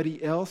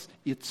everybody else.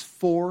 It's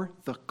for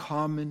the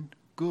common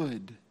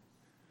good.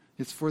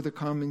 It's for the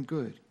common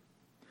good.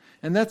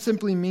 And that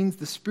simply means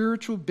the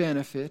spiritual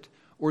benefit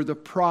or the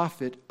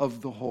profit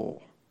of the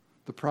whole.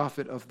 The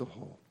profit of the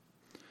whole.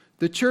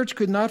 The church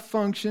could not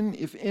function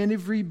if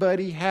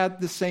everybody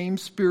had the same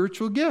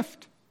spiritual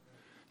gift.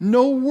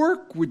 No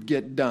work would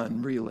get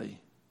done,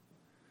 really.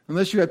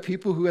 Unless you had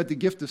people who had the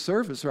gift of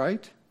service,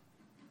 right?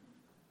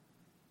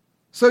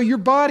 So your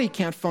body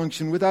can't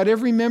function without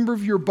every member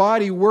of your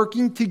body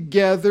working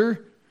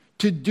together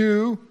to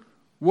do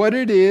what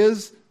it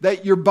is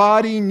that your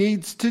body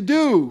needs to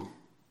do.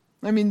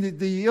 I mean,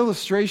 the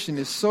illustration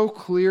is so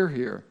clear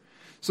here.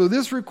 So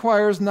this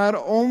requires not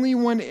only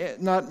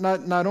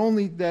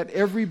that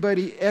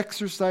everybody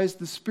exercise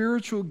the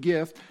spiritual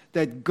gift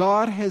that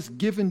God has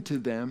given to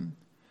them,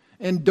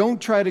 and don't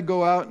try to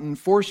go out and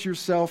force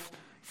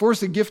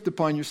a gift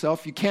upon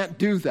yourself. You can't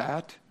do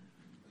that.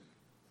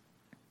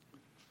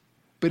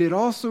 But it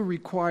also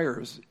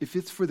requires, if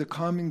it's for the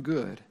common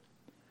good,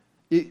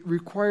 it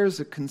requires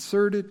a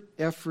concerted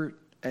effort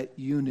at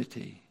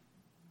unity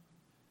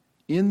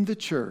in the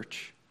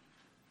church,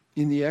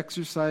 in the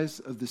exercise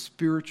of the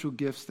spiritual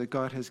gifts that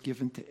God has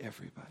given to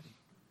everybody.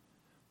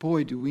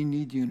 Boy, do we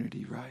need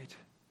unity, right?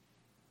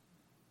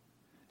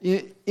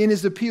 In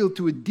his appeal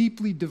to a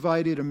deeply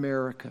divided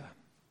America,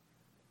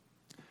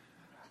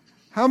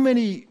 how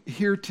many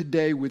here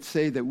today would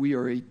say that we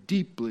are a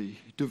deeply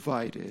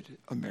divided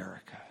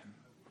America?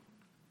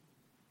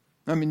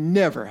 I mean,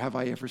 never have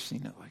I ever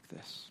seen it like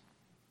this.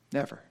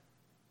 Never.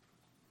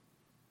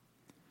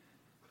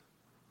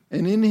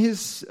 And in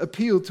his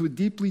appeal to a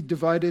deeply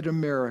divided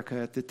America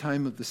at the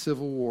time of the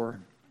Civil War,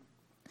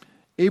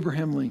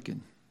 Abraham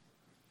Lincoln,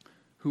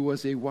 who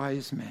was a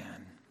wise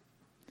man,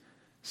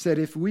 said,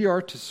 if we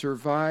are to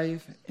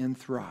survive and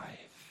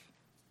thrive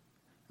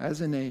as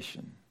a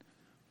nation,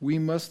 we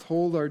must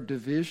hold our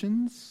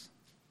divisions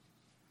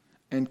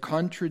and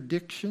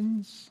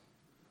contradictions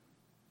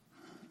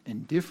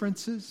and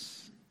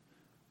differences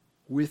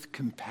with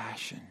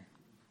compassion.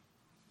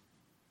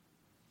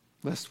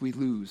 lest we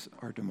lose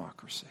our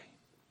democracy.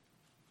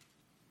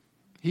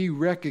 He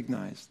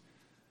recognized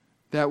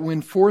that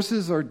when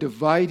forces are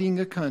dividing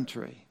a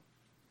country,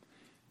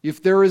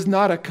 if there is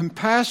not a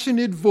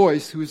compassionate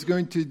voice who is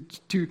going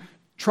to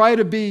try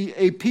to be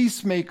a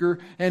peacemaker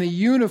and a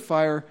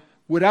unifier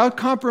without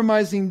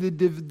compromising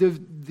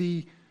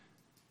the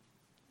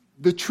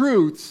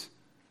truths,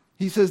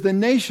 he says the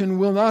nation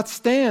will not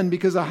stand,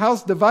 because a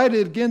house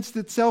divided against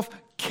itself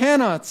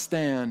cannot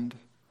stand.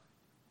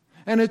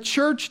 And a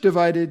church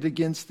divided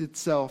against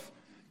itself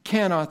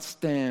cannot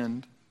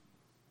stand.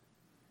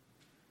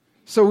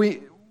 So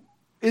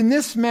in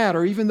this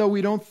matter, even though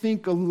we don't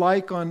think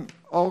alike on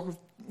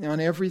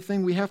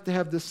everything, we have to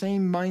have the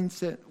same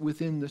mindset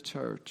within the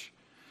church.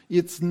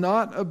 It's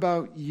not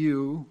about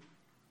you.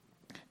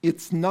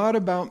 It's not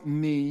about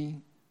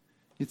me.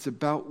 It's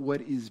about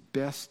what is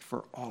best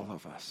for all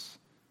of us,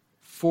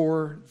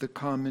 for the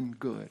common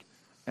good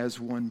as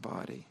one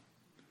body.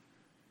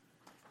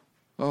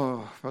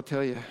 Oh, I'll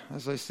tell you,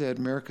 as I said,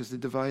 America's a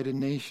divided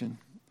nation.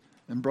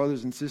 And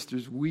brothers and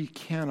sisters, we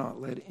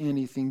cannot let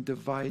anything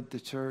divide the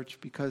church,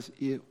 because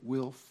it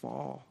will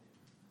fall.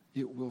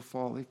 It will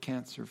fall. It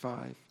can't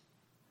survive.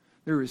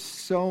 There is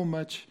so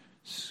much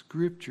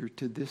scripture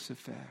to this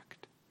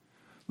effect.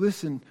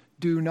 Listen,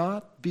 do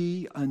not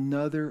be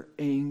another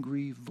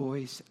angry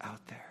voice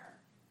out there.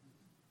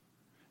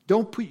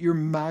 Don't put your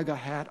MAGA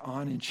hat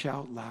on and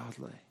shout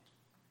loudly.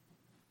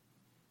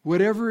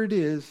 Whatever it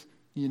is,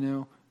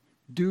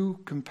 do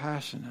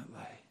compassionately.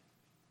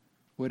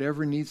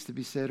 Whatever needs to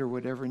be said or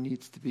whatever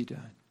needs to be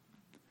done.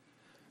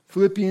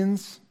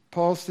 Philippians,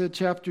 Paul said,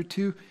 chapter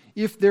 2,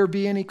 if there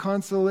be any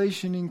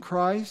consolation in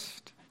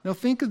Christ. Now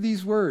think of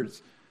these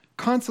words.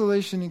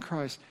 Consolation in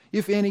Christ.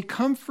 If any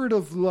comfort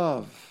of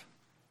love.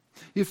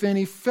 If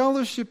any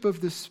fellowship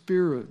of the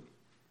Spirit.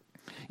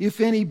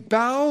 If any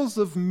bowels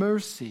of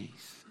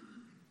mercies.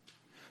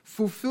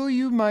 Fulfill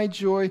you my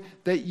joy,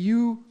 that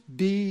you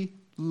be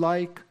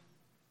like-minded,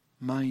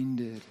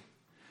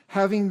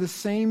 having the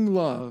same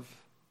love,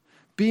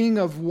 being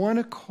of one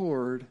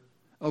accord,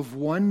 of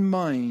one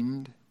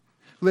mind.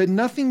 Let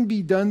nothing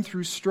be done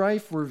through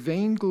strife or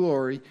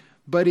vainglory,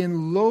 but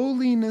in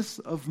lowliness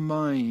of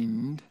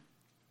mind.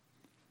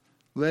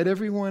 Let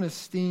everyone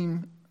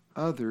esteem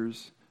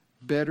others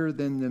better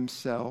than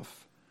themselves.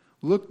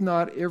 Look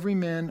not every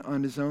man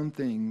on his own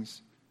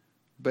things,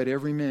 but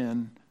every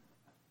man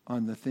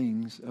on the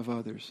things of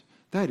others.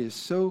 That is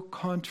so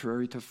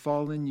contrary to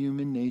fallen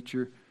human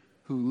nature,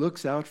 who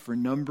looks out for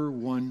number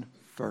one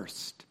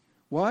first.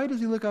 Why does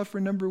he look out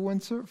for number one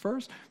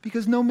first?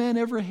 Because no man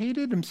ever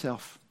hated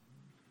himself,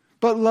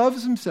 but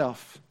loves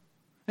himself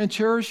and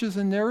cherishes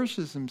and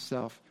nourishes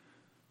himself.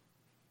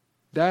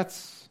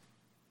 That's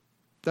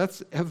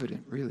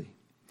evident, really.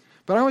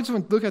 But I just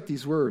want to look at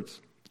these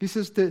words. He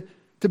says to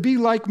be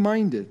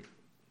like-minded.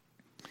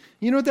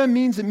 You know what that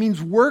means? It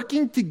means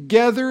working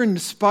together in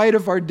spite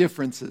of our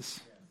differences.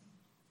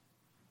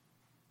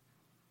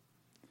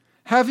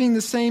 Having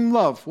the same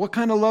love. What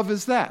kind of love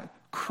is that?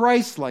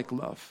 Christ-like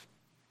love.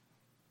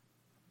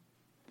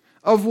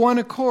 Of one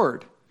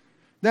accord.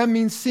 That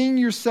means seeing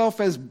yourself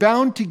as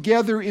bound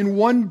together in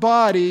one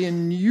body,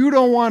 and you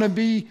don't want to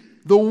be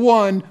the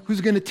one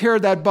who's going to tear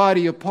that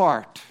body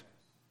apart.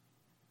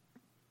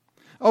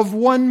 Of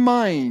one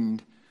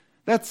mind.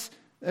 It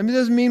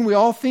doesn't mean we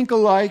all think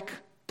alike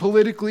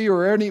politically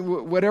or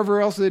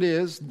whatever else it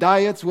is,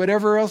 diets,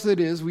 whatever else it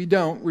is. We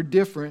don't. We're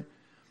different.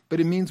 But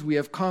it means we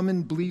have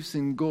common beliefs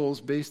and goals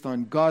based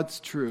on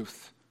God's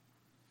truth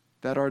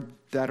that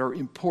are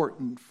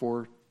important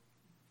for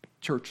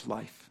church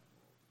life.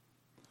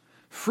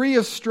 Free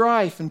of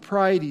strife and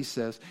pride, he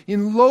says.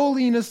 In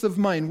lowliness of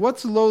mind.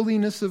 What's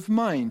lowliness of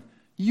mind?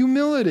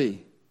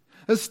 Humility.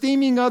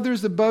 Esteeming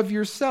others above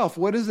yourself.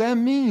 What does that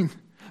mean?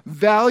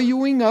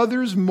 Valuing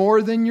others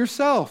more than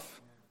yourself.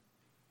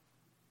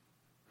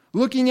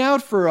 Looking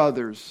out for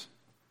others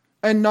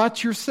and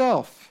not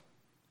yourself.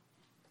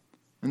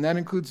 And that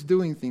includes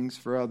doing things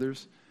for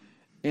others.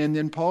 And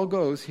then Paul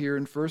goes here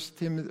in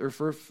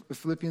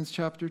Philippians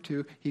chapter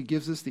 2, he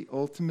gives us the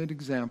ultimate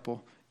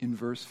example in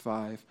verse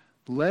 5.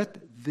 Let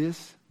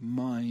this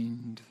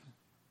mind,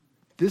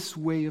 this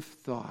way of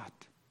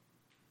thought,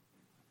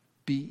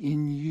 be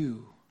in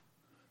you,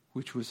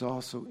 which was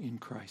also in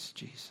Christ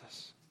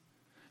Jesus.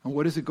 And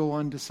what does it go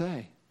on to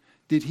say?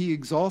 Did he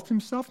exalt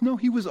himself? No,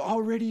 he was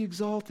already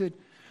exalted.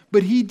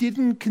 But he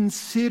didn't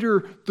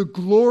consider the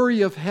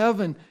glory of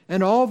heaven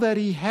and all that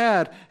he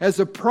had as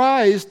a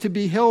prize to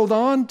be held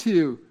on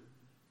to.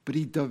 But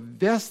he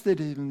divested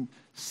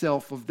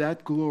himself of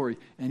that glory,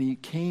 and he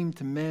came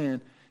to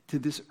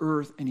this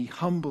earth, and he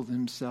humbled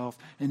himself,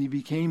 and he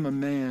became a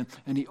man,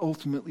 and he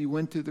ultimately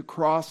went to the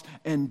cross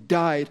and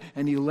died,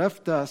 and he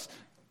left us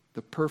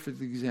the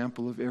perfect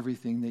example of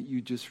everything that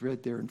you just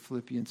read there in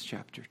Philippians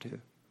chapter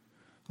 2.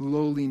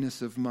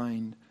 Lowliness of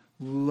mind,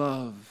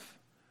 love,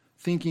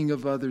 thinking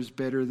of others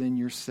better than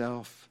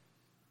yourself,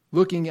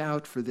 looking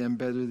out for them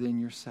better than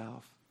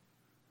yourself.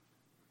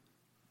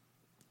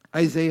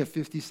 Isaiah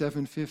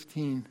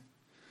 57:15.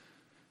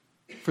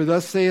 For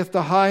thus saith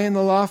the high and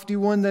the lofty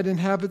one that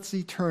inhabits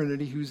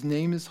eternity, whose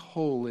name is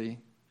holy.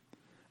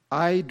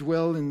 I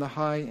dwell in the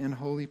high and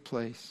holy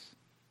place,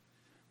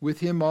 with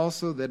him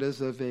also that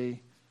is of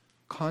a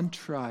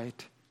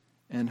contrite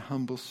and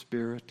humble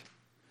spirit,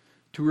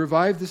 to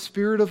revive the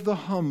spirit of the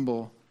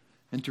humble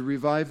and to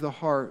revive the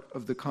heart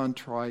of the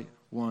contrite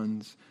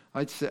ones.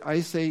 I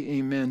say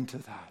amen to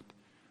that.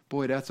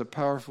 Boy, that's a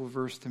powerful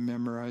verse to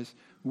memorize.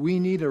 We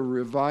need a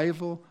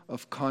revival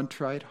of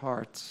contrite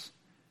hearts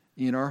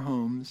in our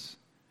homes,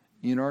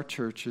 in our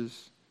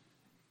churches,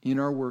 in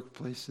our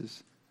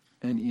workplaces,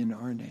 and in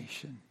our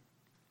nation.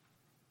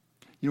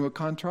 You know what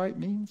contrite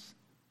means?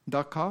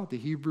 Daka, the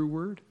Hebrew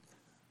word.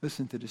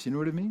 Listen to this. You know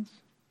what it means?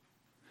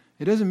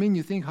 It doesn't mean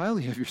you think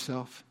highly of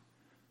yourself.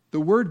 The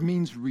word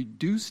means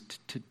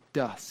reduced to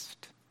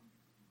dust.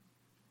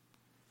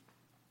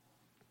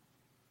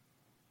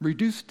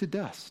 Reduced to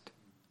dust.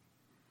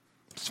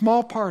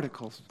 Small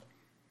particles.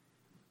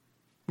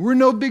 We're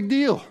no big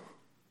deal.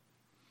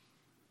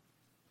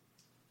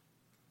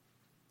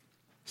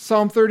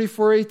 Psalm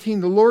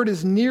 34:18, the Lord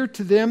is near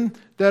to them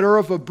that are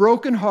of a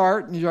broken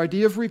heart, and the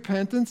idea of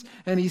repentance,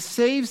 and he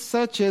saves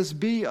such as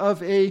be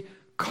of a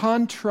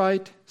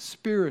contrite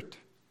spirit.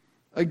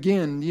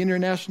 Again, the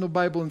International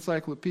Bible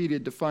Encyclopedia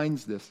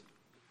defines this.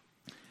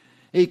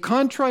 A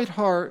contrite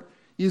heart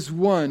is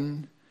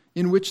one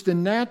in which the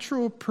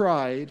natural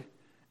pride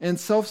and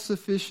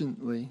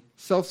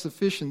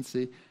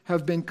self-sufficiency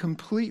have been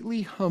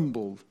completely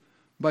humbled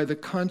by the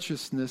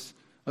consciousness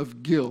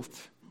of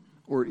guilt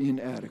or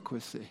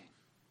inadequacy.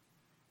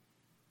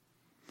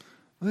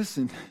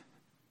 Listen,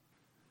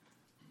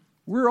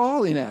 we're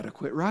all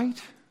inadequate, right?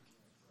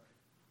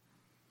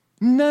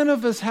 None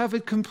of us have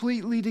it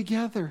completely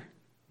together.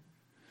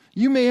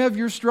 You may have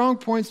your strong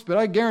points, but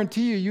I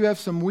guarantee you have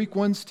some weak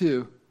ones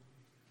too.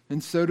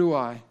 And so do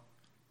I.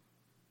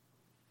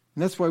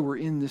 And that's why we're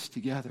in this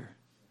together.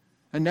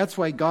 And that's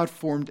why God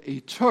formed a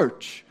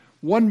church,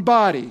 one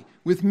body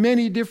with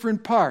many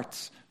different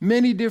parts,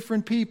 many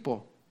different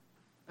people,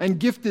 and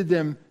gifted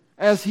them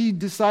as he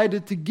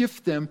decided to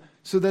gift them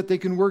so that they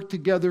can work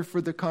together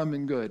for the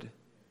common good.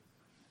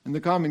 And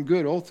the common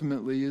good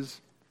ultimately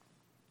is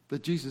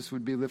that Jesus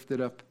would be lifted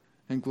up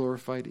and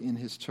glorified in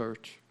his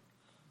church.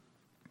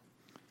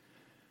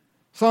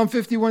 Psalm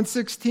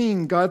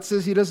 51:16, God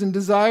says he doesn't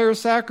desire a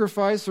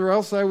sacrifice or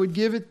else I would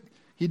give it.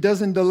 He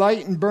doesn't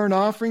delight in burnt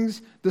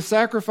offerings. The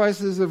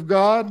sacrifices of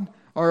God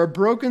are a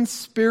broken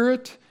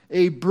spirit,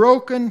 a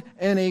broken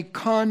and a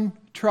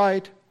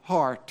contrite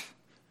heart.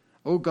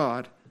 O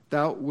God,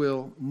 thou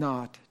wilt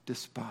not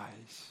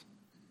despise.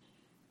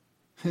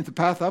 The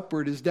path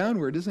upward is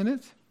downward, isn't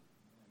it?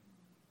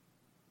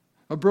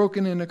 A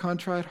broken and a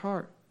contrite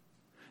heart.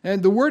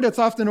 And the word that's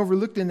often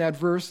overlooked in that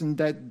verse, in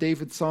that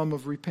David's psalm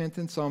of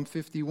repentance, Psalm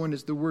 51,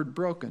 is the word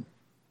broken.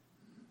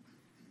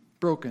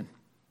 Broken.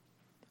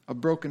 A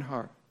broken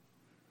heart.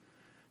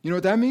 You know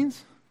what that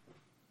means?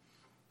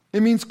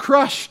 It means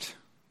crushed.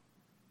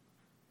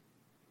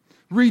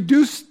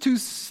 Reduced to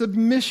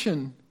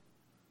submission.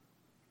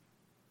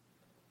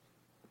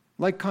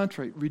 Like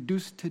contrite,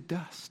 reduced to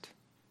dust.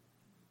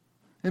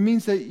 It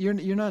means that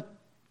you're not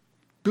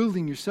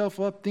building yourself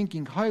up,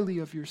 thinking highly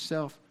of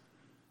yourself.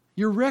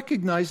 You're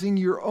recognizing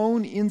your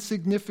own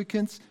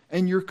insignificance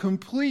and your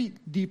complete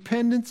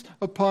dependence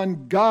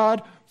upon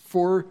God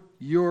for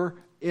your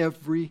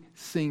every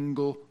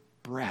single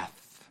breath.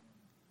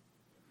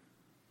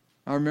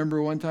 I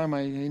remember one time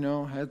I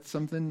had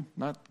something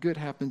not good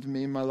happen to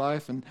me in my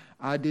life, and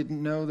I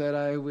didn't know that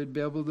I would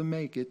be able to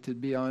make it, to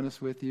be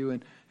honest with you.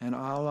 And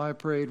all I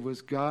prayed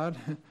was, God,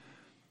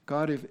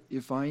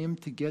 if I am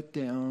to get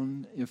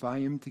down, if I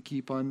am to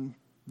keep on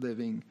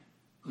living,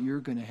 you're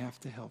going to have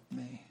to help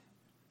me,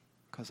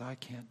 because I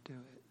can't do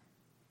it.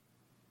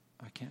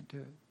 I can't do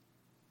it.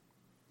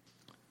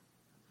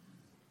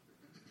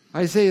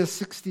 Isaiah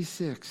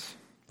 66,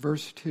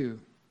 verse 2.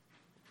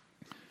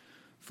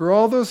 For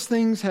all those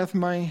things hath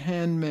my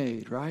hand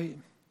made, right?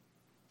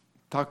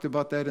 Talked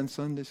about that in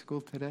Sunday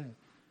school today.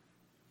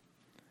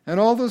 And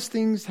all those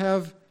things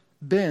have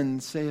been,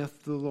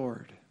 saith the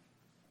Lord.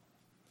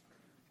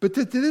 But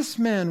to this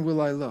man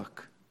will I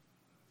look.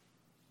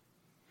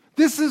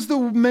 This is the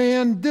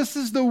man, this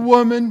is the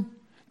woman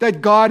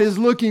that God is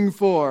looking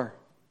for.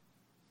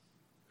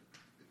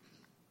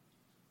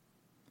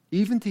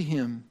 Even to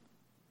him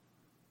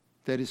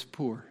that is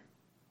poor.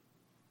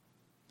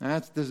 Now,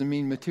 that doesn't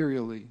mean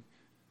materially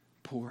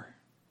poor.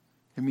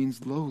 It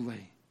means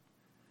lowly.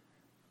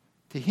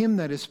 To him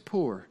that is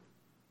poor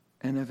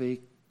and of a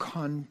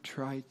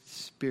contrite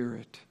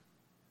spirit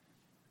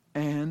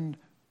and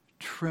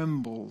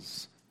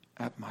trembles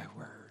at my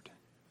word.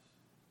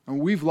 And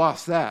we've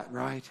lost that,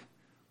 right?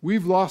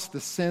 We've lost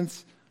the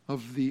sense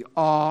of the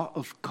awe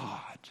of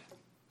God.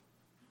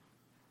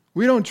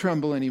 We don't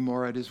tremble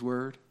anymore at his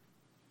word.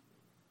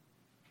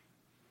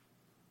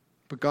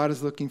 But God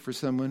is looking for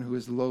someone who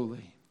is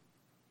lowly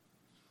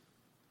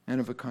and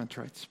of a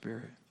contrite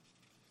spirit.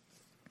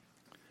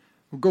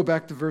 We'll go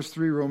back to verse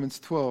 3, Romans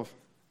 12.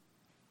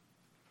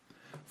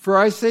 For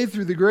I say,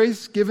 through the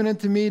grace given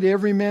unto me, to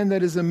every man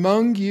that is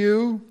among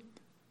you,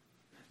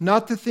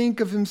 not to think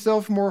of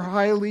himself more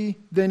highly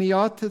than he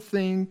ought to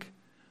think,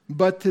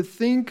 but to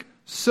think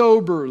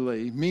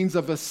soberly, means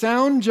of a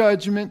sound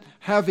judgment,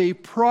 have a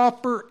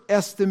proper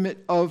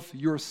estimate of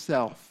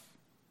yourself.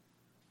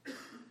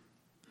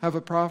 Have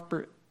a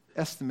proper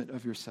estimate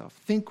of yourself.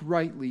 Think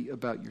rightly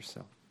about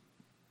yourself.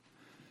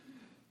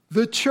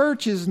 The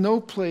church is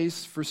no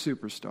place for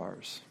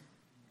superstars.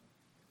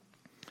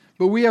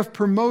 But we have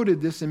promoted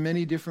this in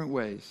many different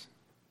ways.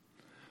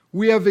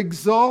 We have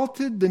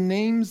exalted the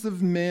names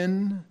of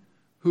men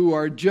who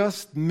are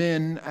just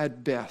men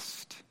at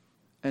best,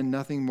 and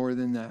nothing more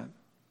than that.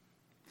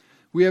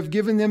 We have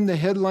given them the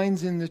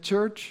headlines in the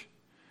church,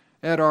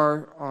 at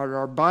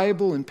our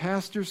Bible and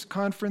pastors'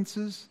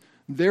 conferences.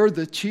 They're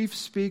the chief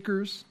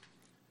speakers.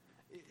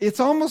 It's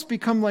almost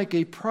become like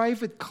a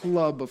private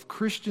club of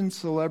Christian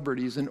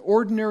celebrities, and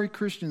ordinary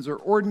Christians or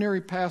ordinary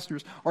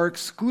pastors are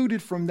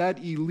excluded from that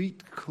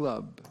elite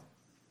club,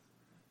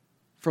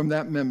 from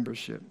that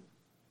membership.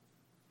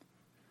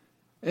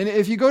 And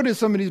if you go to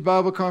some of these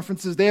Bible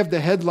conferences, they have the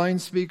headline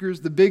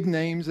speakers, the big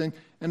names, and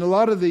a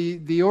lot of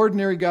the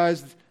ordinary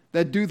guys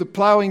that do the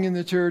plowing in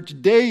the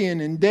church day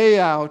in and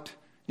day out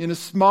in a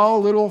small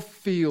little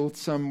field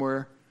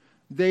somewhere,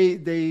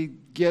 they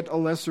get a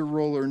lesser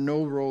role or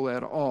no role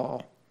at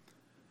all.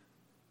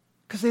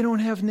 Because they don't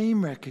have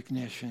name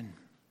recognition.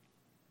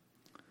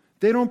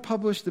 They don't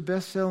publish the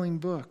best-selling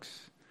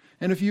books.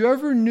 And if you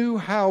ever knew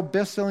how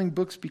best-selling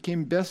books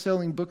became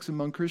best-selling books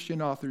among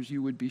Christian authors,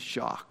 you would be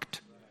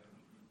shocked.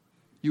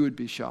 You would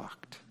be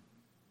shocked.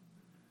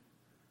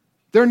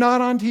 They're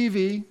not on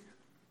TV.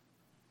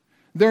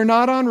 They're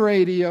not on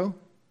radio.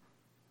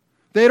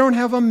 They don't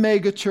have a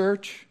mega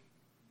church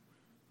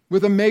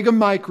with a mega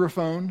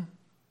microphone,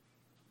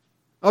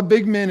 a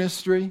big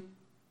ministry.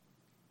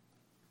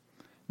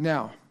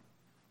 Now,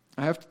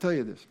 I have to tell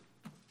you this.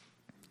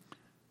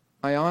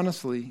 I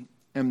honestly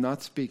am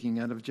not speaking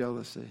out of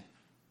jealousy.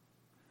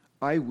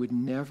 I would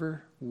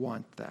never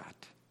want that,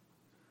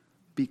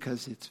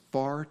 because it's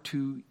far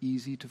too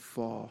easy to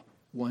fall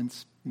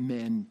once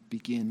men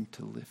begin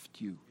to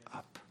lift you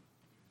up.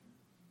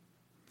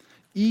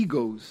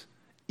 Egos,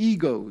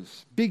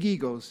 big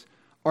egos,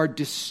 are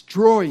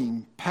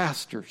destroying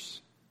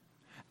pastors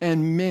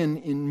and men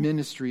in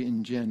ministry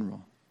in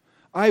general.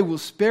 I will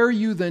spare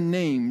you the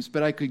names,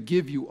 but I could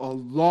give you a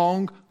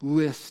long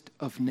list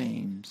of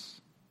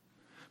names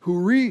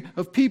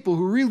of people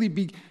who really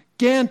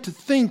began to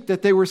think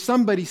that they were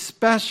somebody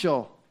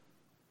special,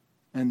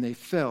 and they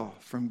fell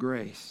from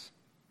grace.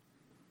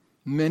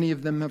 Many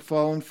of them have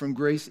fallen from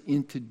grace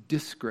into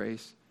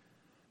disgrace,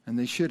 and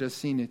they should have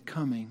seen it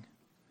coming.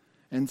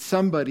 And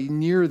somebody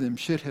near them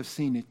should have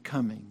seen it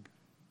coming.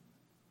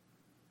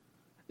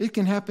 It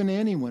can happen to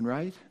anyone,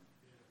 right?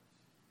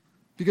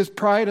 Because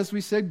pride, as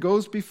we said,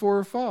 goes before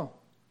a fall.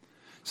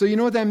 So you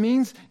know what that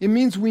means? It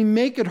means we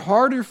make it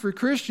harder for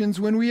Christians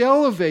when we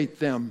elevate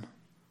them.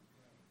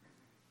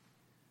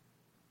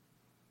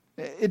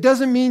 It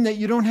doesn't mean that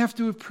you don't have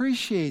to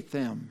appreciate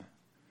them.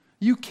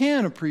 You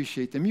can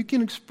appreciate them. You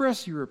can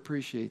express your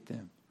appreciate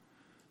them.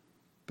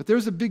 But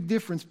there's a big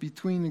difference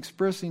between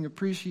expressing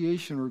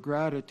appreciation or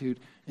gratitude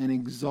and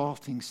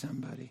exalting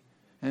somebody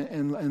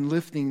and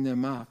lifting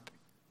them up.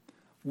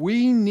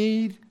 We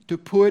need to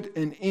put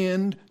an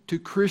end to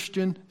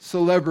Christian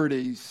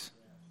celebrities.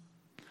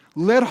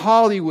 Let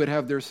Hollywood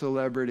have their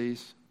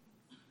celebrities.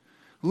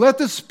 Let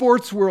the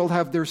sports world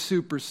have their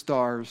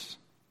superstars.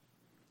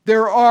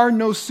 There are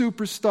no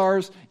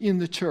superstars in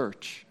the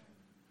church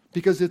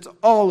because it's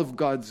all of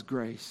God's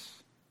grace.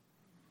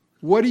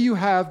 What do you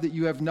have that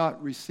you have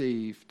not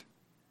received?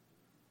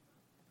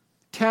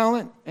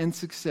 Talent and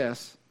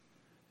success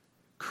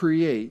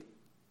create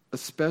a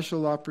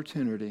special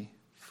opportunity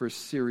for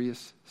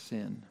serious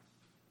sin.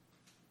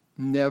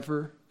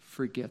 Never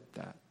forget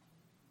that.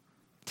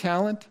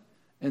 Talent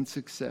and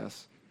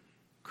success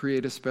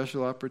create a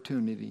special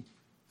opportunity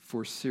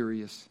for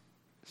serious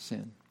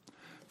sin.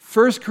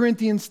 1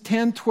 Corinthians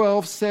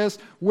 10:12 says,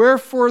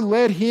 "Wherefore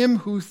let him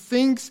who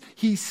thinks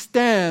he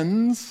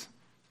stands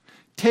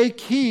take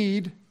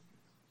heed,"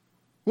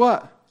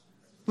 what?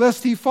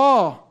 "Lest he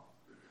fall."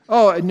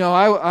 Oh, no,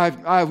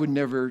 I would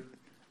never.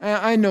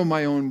 I know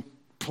my own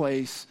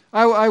place.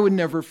 I would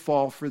never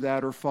fall for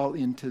that or fall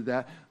into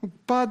that.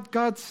 But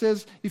God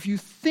says if you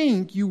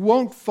think you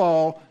won't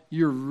fall,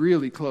 you're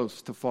really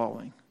close to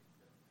falling.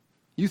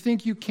 You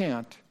think you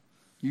can't,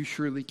 you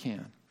surely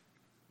can.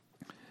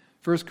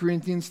 1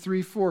 Corinthians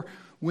 3:4,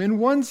 when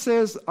one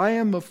says, "I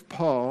am of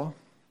Paul,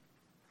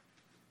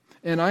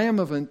 and I am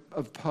of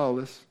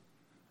Apollos,"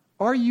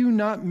 are you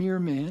not mere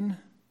men?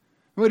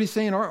 What he's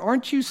saying,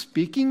 aren't you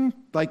speaking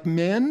like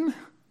men?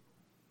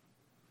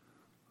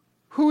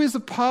 Who is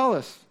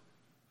Apollos?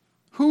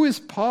 Who is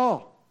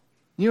Paul?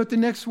 You know what the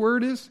next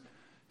word is?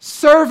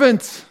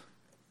 Servants.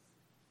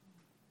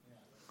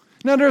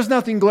 Now, there's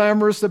nothing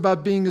glamorous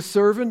about being a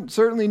servant,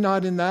 certainly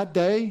not in that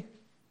day.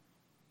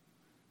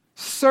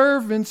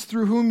 Servants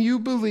through whom you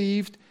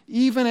believed,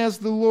 even as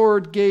the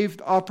Lord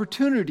gave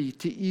opportunity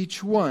to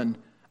each one.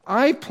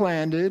 I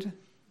planted,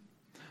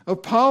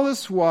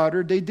 Apollos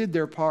watered, they did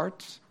their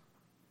parts,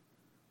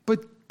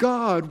 but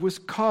God was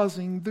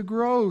causing the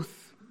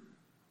growth.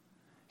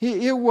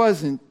 It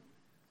wasn't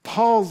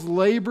Paul's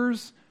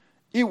labors.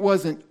 It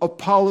wasn't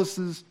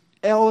Apollos'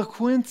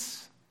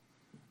 eloquence.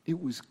 It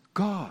was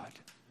God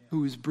who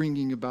was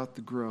bringing about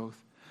the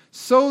growth.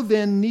 So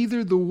then,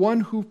 neither the one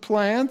who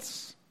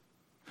plants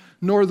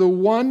nor the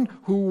one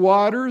who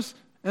waters,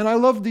 and I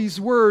love these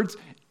words,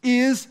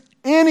 is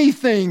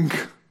anything.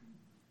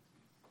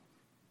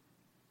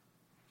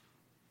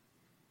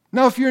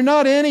 Now, if you're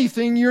not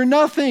anything, you're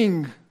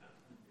nothing.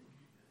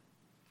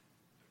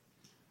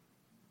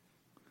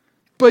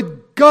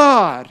 But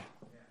God,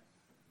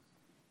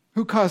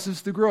 who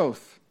causes the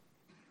growth.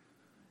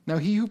 Now,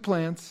 he who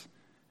plants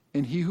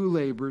and he who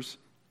labors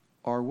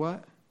are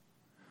what?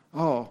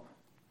 Oh,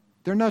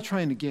 they're not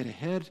trying to get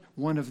ahead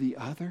one of the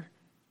other,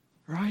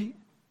 right?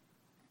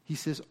 He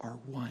says, are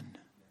one.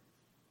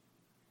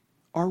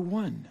 Are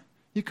one.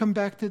 You come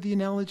back to the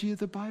analogy of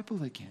the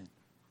Bible again,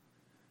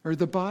 or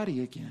the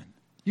body again.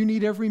 You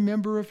need every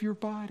member of your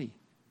body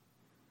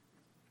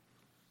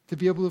to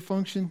be able to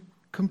function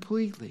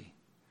completely.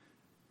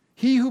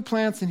 He who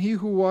plants and he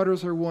who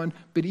waters are one,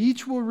 but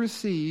each will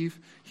receive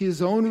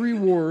his own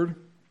reward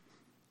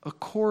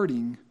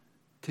according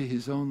to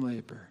his own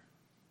labor.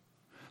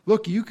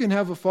 Look, you can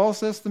have a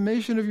false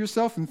estimation of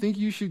yourself and think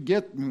you should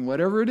get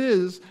whatever it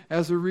is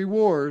as a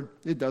reward.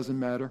 It doesn't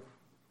matter.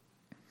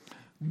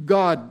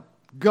 God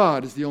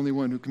is the only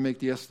one who can make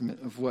the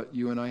estimate of what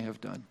you and I have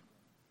done.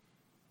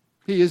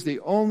 He is the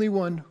only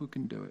one who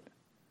can do it.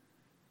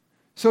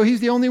 So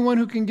he's the only one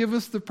who can give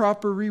us the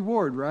proper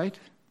reward, right?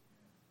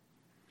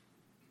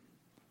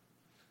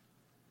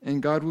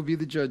 And God will be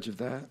the judge of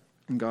that,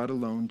 and God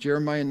alone.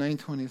 Jeremiah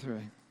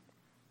 9:23.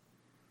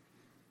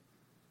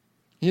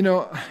 You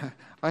know,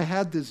 I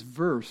had this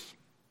verse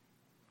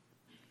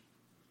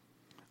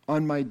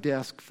on my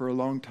desk for a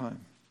long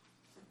time.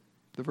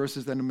 The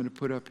verses that I'm going to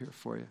put up here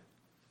for you.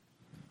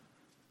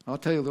 I'll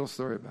tell you a little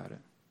story about it.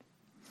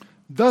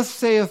 Thus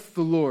saith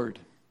the Lord,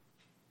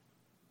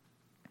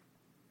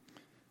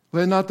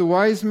 let not the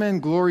wise man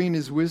glory in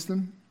his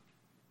wisdom,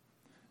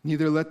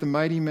 neither let the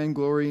mighty man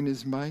glory in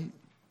his might.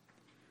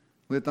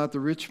 Let not the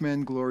rich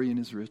man glory in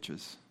his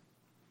riches.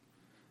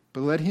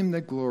 But let him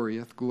that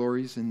glorieth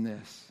glories in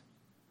this,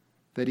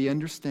 that he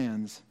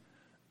understands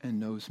and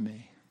knows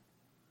me.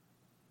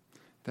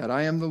 That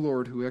I am the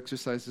Lord who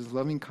exercises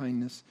loving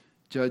kindness,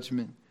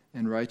 judgment,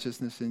 and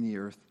righteousness in the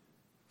earth.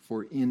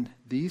 For in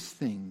these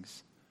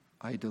things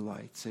I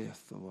delight,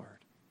 saith the Lord.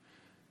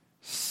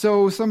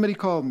 So somebody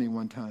called me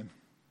one time.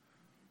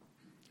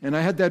 And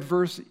I had that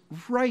verse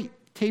right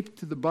taped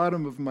to the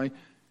bottom of my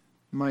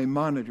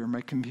monitor, my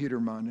computer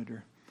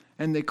monitor.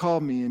 And they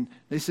called me and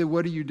they said,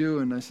 what are you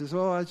doing? I says,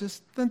 I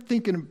just been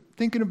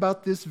thinking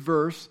about this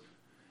verse.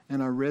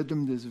 And I read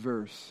them this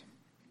verse.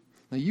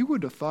 Now you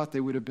would have thought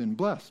they would have been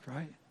blessed,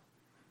 right?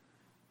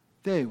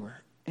 They were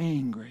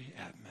angry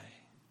at me.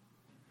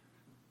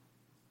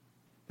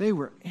 They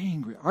were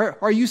angry.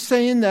 Are you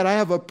saying that I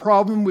have a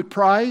problem with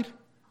pride?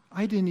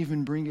 I didn't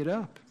even bring it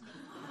up.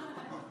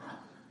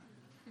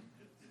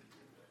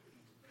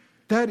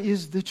 That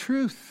is the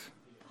truth.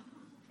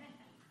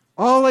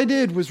 All I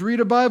did was read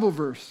a Bible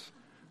verse.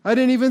 I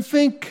didn't even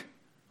think.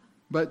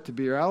 But to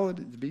be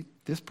reality,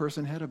 this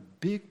person had a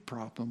big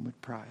problem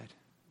with pride.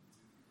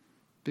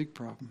 Big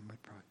problem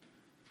with pride.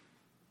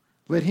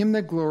 Let him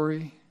that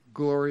glory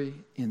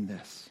in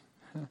this.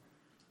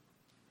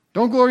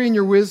 Don't glory in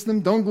your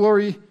wisdom. Don't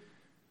glory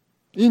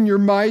in your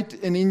might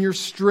and in your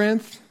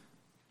strength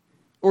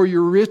or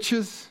your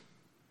riches.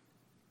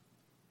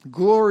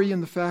 Glory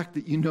in the fact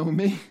that you know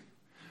me.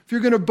 If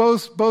you're going to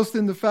boast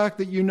in the fact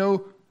that you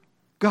know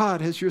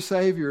God as your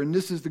Savior and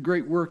this is the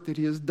great work that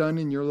He has done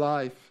in your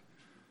life.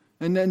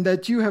 And then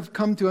that you have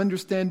come to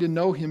understand and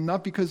know Him,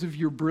 not because of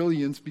your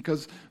brilliance,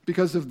 because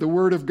of the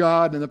Word of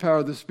God and the power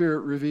of the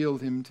Spirit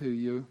revealed Him to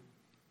you.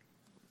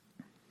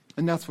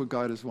 And that's what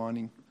God is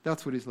wanting.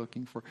 That's what He's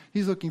looking for.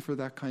 He's looking for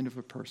that kind of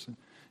a person.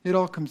 It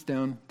all comes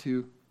down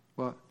to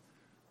what?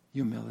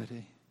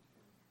 Humility.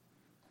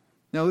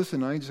 Now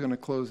listen, I'm just going to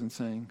close in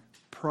saying,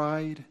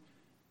 pride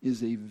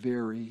is a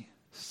very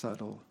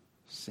subtle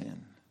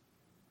sin.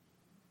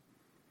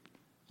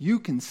 You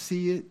can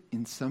see it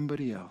in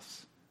somebody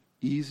else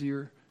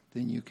easier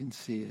than you can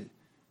see it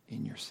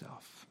in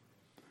yourself.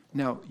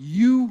 Now,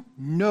 you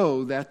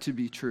know that to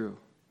be true,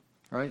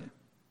 right?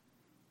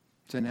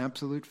 It's an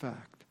absolute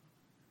fact.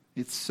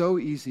 It's so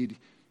easy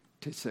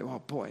to say,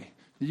 oh boy,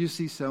 did you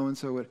see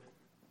so-and-so?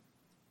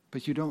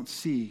 But you don't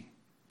see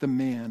the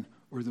man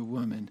or the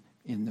woman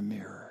in the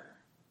mirror.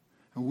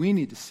 And we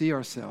need to see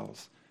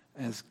ourselves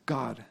as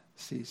God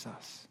sees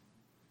us.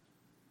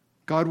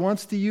 God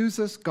wants to use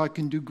us. God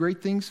can do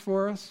great things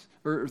for us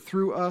or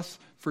through us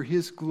for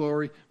His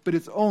glory, but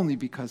it's only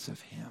because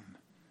of Him.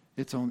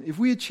 It's only if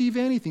we achieve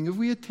anything, if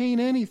we attain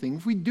anything,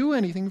 if we do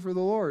anything for the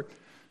Lord,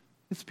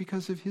 it's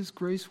because of His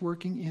grace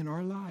working in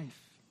our life.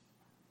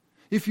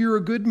 If you're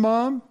a good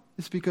mom,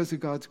 it's because of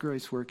God's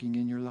grace working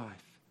in your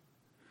life.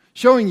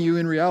 showing you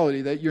in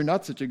reality that you're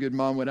not such a good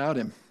mom without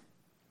him,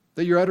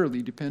 that you're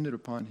utterly dependent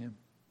upon him.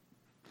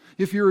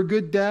 If you're a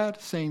good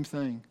dad, same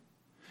thing.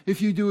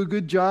 If you do a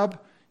good job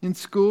in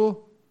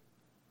school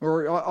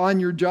or on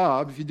your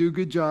job, if you do a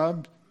good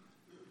job,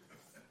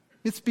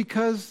 it's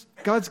because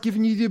God's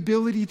given you the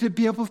ability to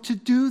be able to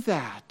do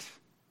that.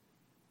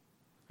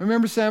 I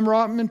remember Sam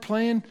Rotman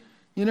playing.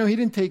 He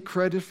didn't take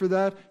credit for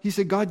that. He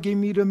said, God gave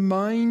me the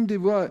mind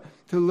to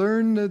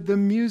learn the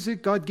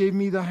music. God gave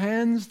me the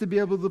hands to be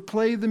able to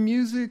play the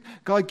music.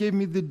 God gave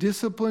me the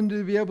discipline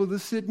to be able to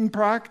sit and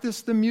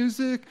practice the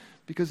music,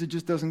 because it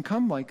just doesn't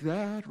come like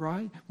that,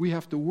 right? We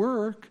have to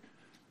work,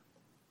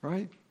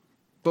 right?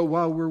 But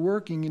while we're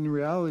working, in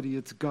reality,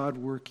 it's God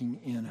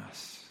working in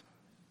us.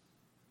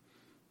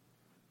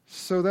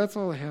 So that's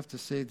all I have to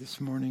say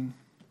this morning.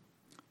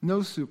 No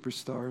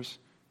superstars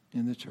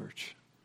in the church.